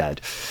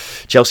instead.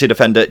 Chelsea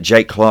defender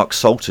Jake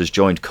Clark-Salters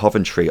joined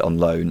Coventry on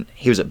loan.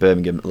 He was at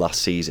Birmingham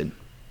last season.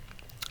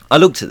 I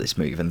looked at this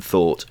move and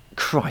thought,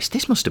 Christ,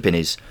 this must have been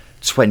his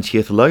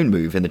 20th loan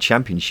move in the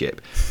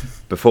Championship,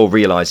 before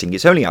realising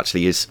it's only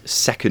actually his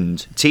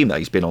second team that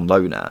he's been on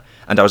loan at.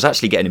 And I was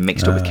actually getting him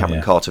mixed up with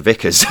Cameron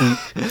Carter-Vickers,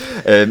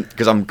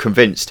 because I'm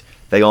convinced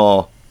they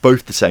are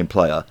both the same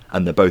player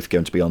and they're both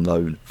going to be on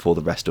loan for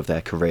the rest of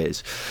their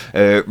careers.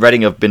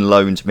 Reading have been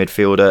loaned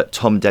midfielder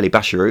Tom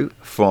Delibashiru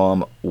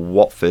from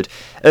Watford.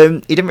 He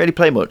didn't really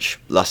play much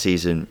last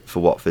season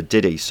for Watford,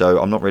 did he?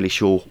 So I'm not really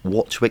sure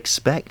what to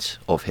expect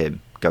of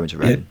him going to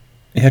Reading.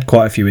 He had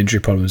quite a few injury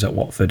problems at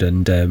Watford,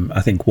 and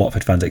I think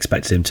Watford fans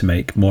expected him to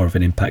make more of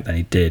an impact than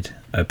he did,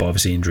 but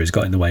obviously injuries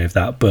got in the way of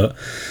that. But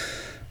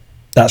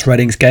that's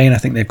Reading's gain. I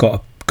think they've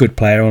got a good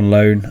player on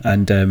loan,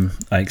 and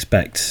I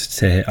expect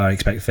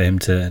for him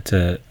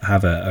to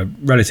have a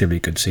relatively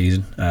good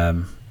season.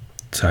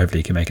 So hopefully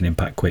he can make an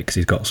impact quick, because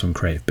he's got some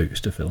creative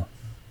boots to fill.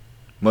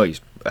 Well,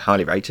 he's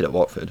highly rated at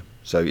Watford,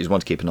 so he's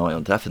one to keep an eye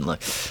on, definitely.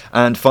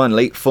 And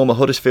finally, former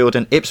Huddersfield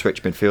and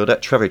Ipswich midfielder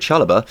Trevor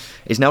Chalobah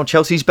is now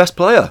Chelsea's best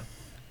player.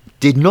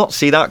 Did not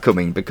see that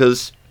coming,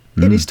 because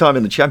in his time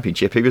in the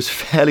Championship he was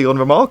fairly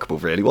unremarkable,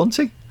 really, wasn't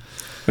he?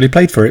 Well, he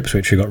played for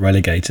Ipswich, who got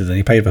relegated, and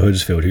he played for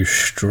Huddersfield, who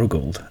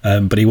struggled.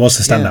 But he was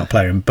the standout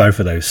player in both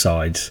of those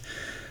sides.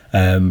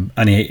 And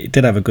he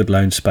did have a good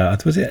loan spell.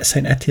 Was it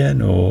Saint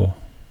Etienne or?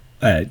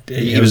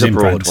 He was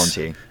abroad,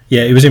 wasn't he?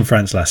 Yeah, he was in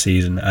France last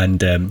season,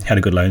 and had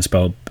a good loan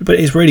spell. But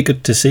it's really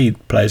good to see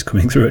players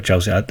coming through at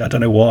Chelsea. I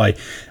don't know why.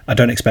 I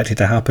don't expect it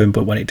to happen,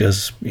 but when it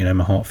does,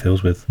 my heart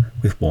fills with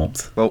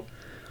warmth. Well,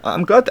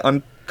 I'm glad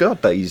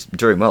that he's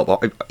doing well,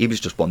 but he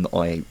was just one that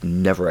I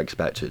never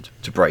expected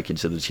to break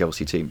into the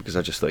Chelsea team, because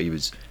I just thought he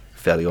was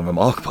fairly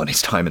unremarkable in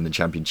his time in the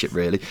Championship,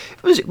 really.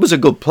 It was a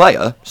good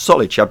player,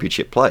 solid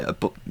Championship player,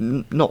 but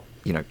not,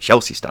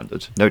 Chelsea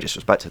standards. No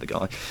disrespect to the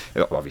guy.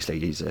 Obviously,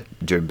 he's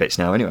doing bits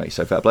now anyway,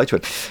 so fair play to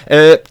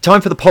him.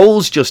 Time for the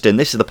polls, Justin.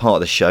 This is the part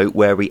of the show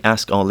where we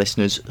ask our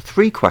listeners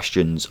 3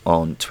 questions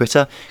on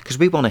Twitter, because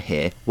we want to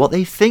hear what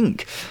they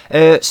think.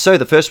 So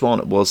the first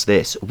one was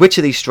this. Which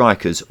of these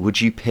strikers would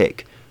you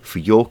pick for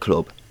your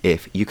club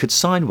if you could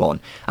sign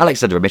one?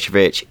 Alexander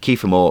Mitrovic,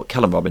 Kiefer Moore,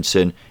 Callum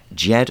Robinson,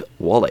 Jed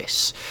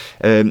Wallace.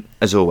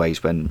 As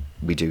always, when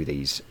we do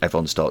these,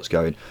 everyone starts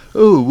going,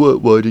 oh,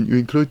 why didn't you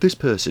include this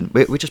person?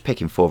 We're just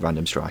picking 4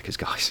 random strikers,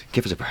 guys.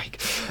 Give us a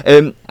break.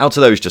 Out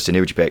of those, Justin,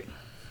 who would you pick?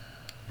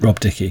 Rob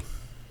Dickie.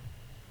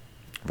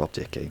 Rob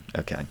Dickie,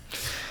 okay.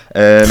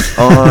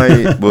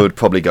 I would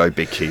probably go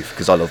Big Keith,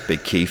 because I love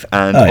Big Keith,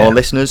 and our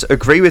listeners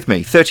agree with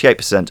me.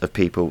 38% of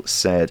people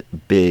said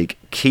Big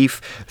Keith,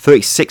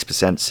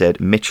 36% said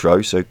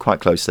Mitro, so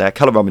quite close there.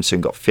 Callum Robinson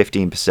got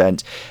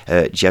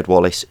 15%, Jed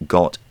Wallace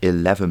got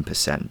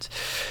 11%.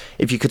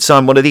 If you could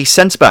sign one of these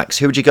centre-backs,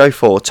 who would you go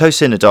for?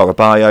 Tosin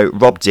Adarabayo,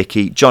 Rob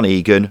Dickie, John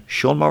Egan,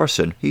 Sean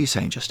Morrison. Who are you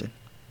saying, Justin?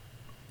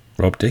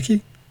 Rob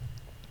Dickie?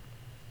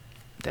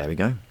 There we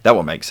go. That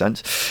one makes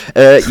sense.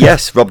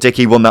 Yes, Rob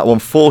Dickie won that one,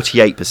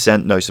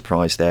 48%. No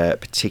surprise there,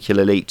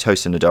 particularly.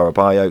 Tosin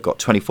Adarabayo got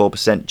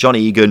 24%.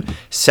 Johnny Egan,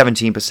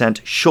 17%.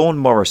 Sean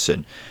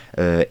Morrison,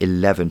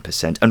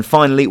 11%. And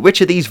finally, which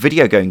of these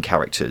video game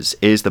characters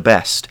is the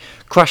best?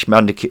 Crash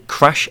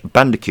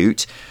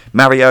Bandicoot,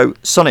 Mario,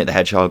 Sonic the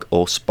Hedgehog,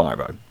 or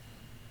Spyro?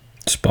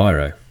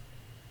 Spyro.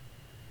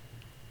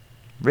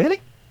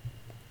 Really?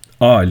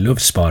 Oh, I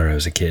loved Spyro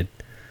as a kid.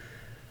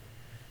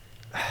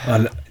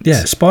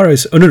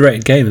 Spyro's an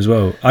underrated game as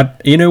well.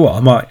 You know what?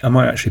 I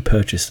might actually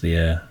purchase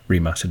the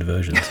remastered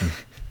versions and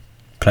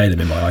play them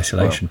in my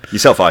isolation. Well, you're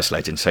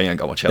self-isolating, so you ain't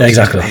got much else.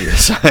 Exactly.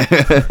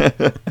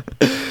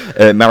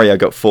 Mario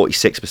got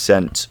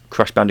 46%.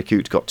 Crash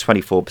Bandicoot got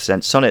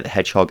 24%. Sonic the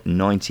Hedgehog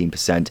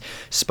 19%.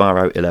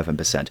 Spyro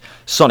 11%.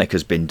 Sonic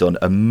has been done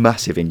a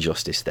massive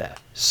injustice there.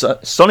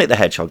 Sonic the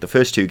Hedgehog, the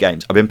first two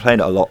games, I've been playing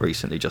it a lot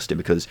recently, Justin,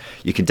 because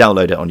you can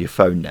download it on your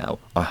phone now.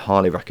 I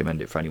highly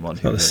recommend it for anyone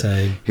who used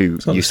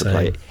to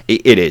play it.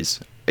 It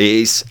is.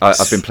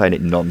 I've been playing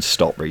it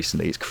non-stop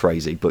recently. It's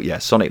crazy. But yeah,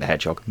 Sonic the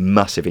Hedgehog,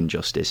 massive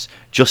injustice.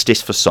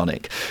 Justice for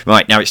Sonic.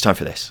 Right, now it's time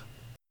for this.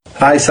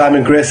 Hi,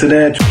 Simon Grayson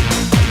here.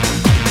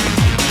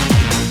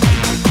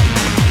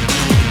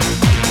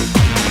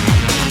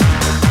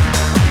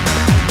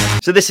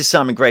 So this is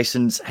Simon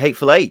Grayson's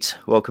Hateful Eight.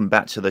 Welcome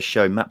back to the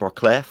show. Matt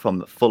Brockler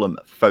from Fulham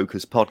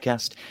Focus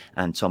Podcast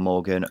and Tom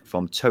Morgan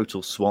from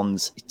Total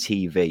Swans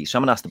TV. So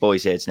I'm going to ask the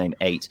boys here to name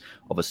 8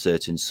 of a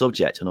certain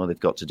subject, and all they've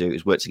got to do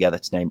is work together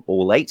to name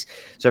all 8.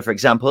 So for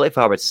example, if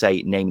I were to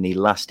say name the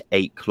last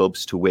 8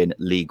 clubs to win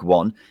League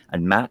One,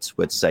 and Matt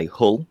would say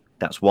Hull,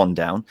 that's 1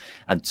 down,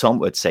 and Tom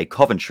would say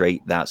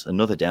Coventry, that's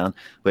another down.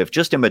 But if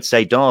Justin would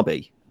say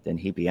Derby, then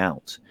he'd be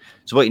out.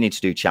 So what you need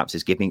to do, chaps,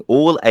 is give me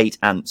all 8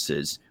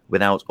 answers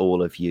without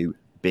all of you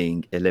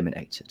being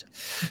eliminated.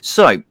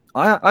 So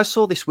I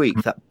saw this week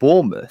that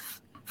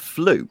Bournemouth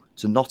flew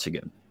to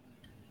Nottingham.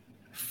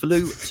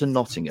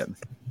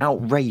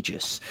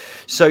 Outrageous.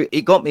 So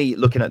it got me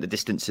looking at the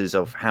distances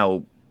of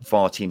how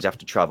far teams have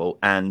to travel.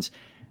 And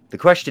the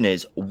question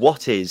is,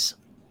 what is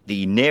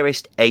the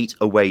nearest 8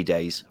 away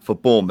days for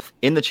Bournemouth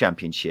in the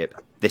Championship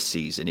this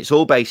season? It's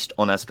all based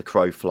on as the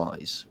crow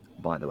flies,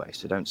 by the way.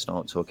 So don't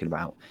start talking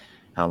about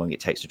how long it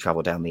takes to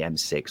travel down the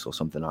M6 or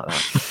something like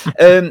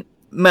that.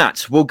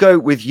 Matt, we'll go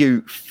with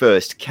you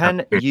first.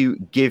 Can you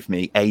give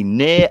me a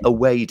near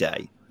away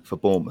day for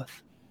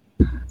Bournemouth?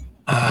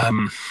 I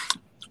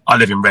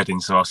live in Reading,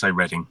 so I'll say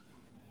Reading.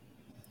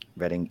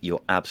 Reading, you're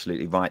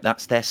absolutely right.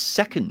 That's their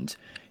second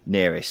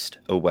nearest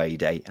away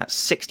day at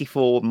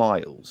 64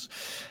 miles.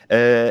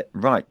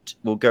 Right,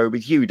 we'll go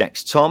with you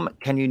next. Tom,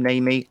 can you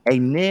name me a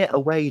near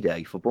away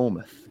day for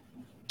Bournemouth?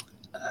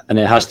 And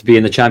it has to be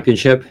in the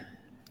Championship?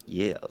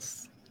 Yes.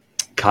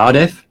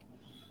 Cardiff?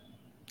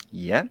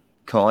 Yeah,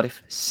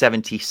 Cardiff,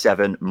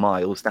 77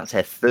 miles. That's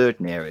their third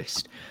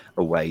nearest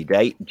away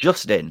day.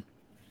 Justin?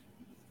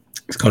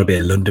 It's got to be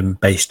a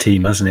London-based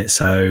team, hasn't it?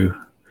 So,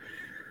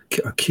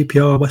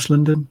 QPR, West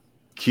London?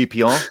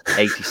 QPR,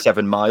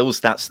 87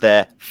 miles. That's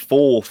their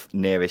fourth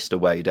nearest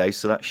away day.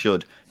 So that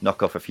should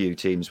knock off a few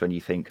teams when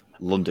you think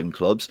London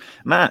clubs.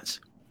 Matt?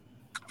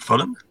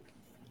 Fulham?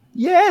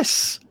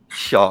 Yes.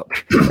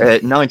 Shock.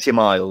 90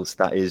 miles,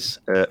 that is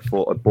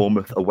for a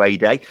Bournemouth away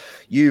day.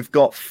 You've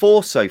got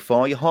 4 so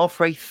far. You're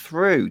halfway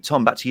through.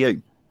 Tom, back to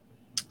you.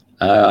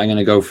 I'm going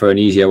to go for an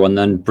easier one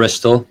then.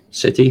 Bristol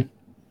City.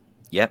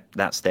 Yep,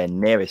 that's their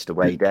nearest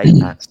away day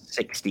at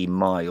 60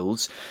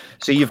 miles.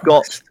 So you've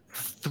got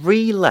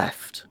 3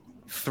 left.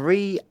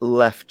 3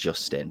 left,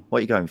 Justin. What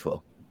are you going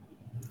for?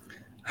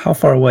 How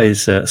far away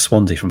is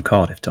Swansea from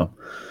Cardiff, Tom?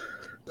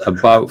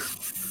 About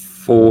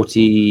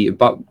 40,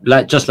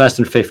 just less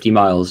than 50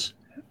 miles.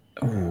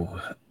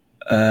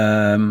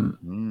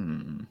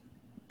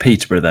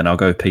 Peterborough, then. I'll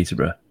go with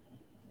Peterborough.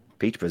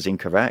 Peterborough's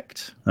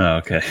incorrect. Oh,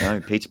 okay. No,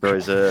 Peterborough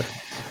is up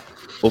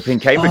in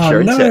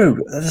Cambridgeshire, isn't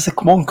it? There's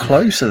one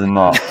closer than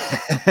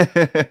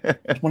that.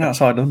 There's one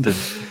outside London.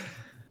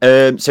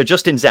 So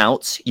Justin's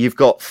out. You've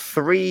got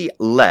 3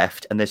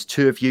 left, and there's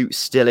 2 of you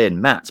still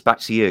in. Matt, back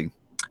to you.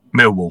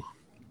 Millwall.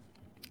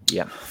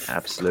 Yeah,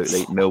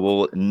 absolutely.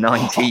 Millwall,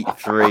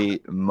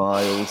 93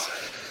 miles.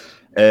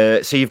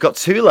 So you've got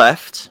 2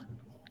 left.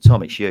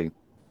 Tom, it's you.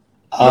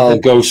 I'll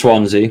go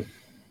Swansea.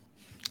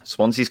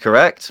 Swansea's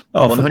correct.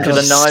 Oh,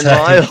 109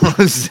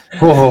 miles.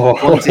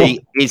 Swansea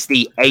is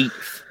the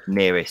 8th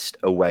nearest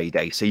away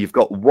day. So you've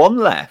got 1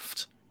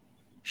 left.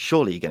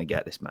 Surely you're going to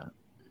get this, Matt.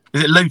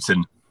 Is it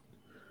Luton?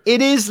 It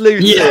is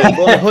Luton. Yeah.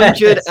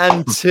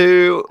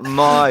 102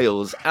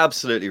 miles.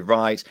 Absolutely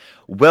right.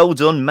 Well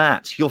done,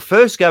 Matt. Your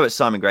first go at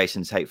Simon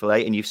Grayson's Hateful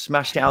Eight, and you've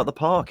smashed it out of the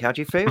park. How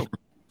do you feel?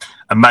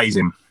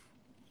 Amazing.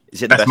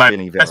 Is it the best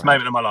feeling you've ever best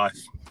moment of my life?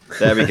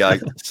 There we go.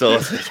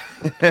 Sorted.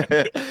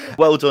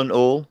 Well done,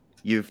 all.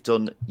 You've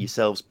done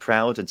yourselves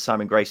proud, and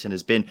Simon Grayson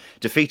has been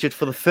defeated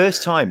for the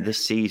first time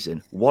this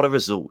season. What a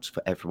result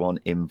for everyone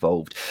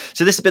involved.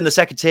 So this has been the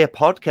Second Tier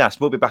Podcast.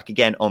 We'll be back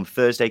again on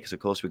Thursday because, of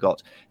course, we've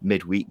got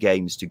midweek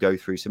games to go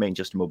through. So me and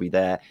Justin will be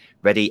there,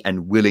 ready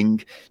and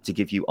willing to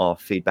give you our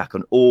feedback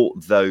on all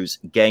those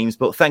games.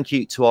 But thank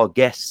you to our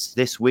guests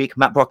this week,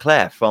 Matt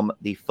Broclair from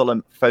the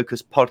Fulham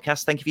Focus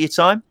Podcast. Thank you for your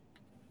time.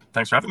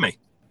 Thanks for having me.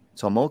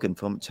 Tom Morgan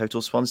from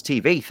Total Swans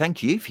TV.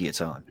 Thank you for your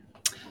time.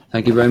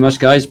 Thank you very much,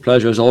 guys.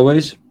 Pleasure as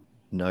always.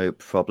 No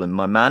problem,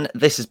 my man.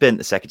 This has been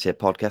the Second Tier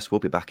Podcast. We'll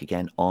be back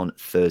again on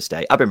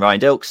Thursday. I've been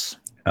Ryan Dilks.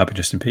 I've been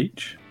Justin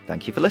Peach.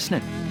 Thank you for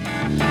listening.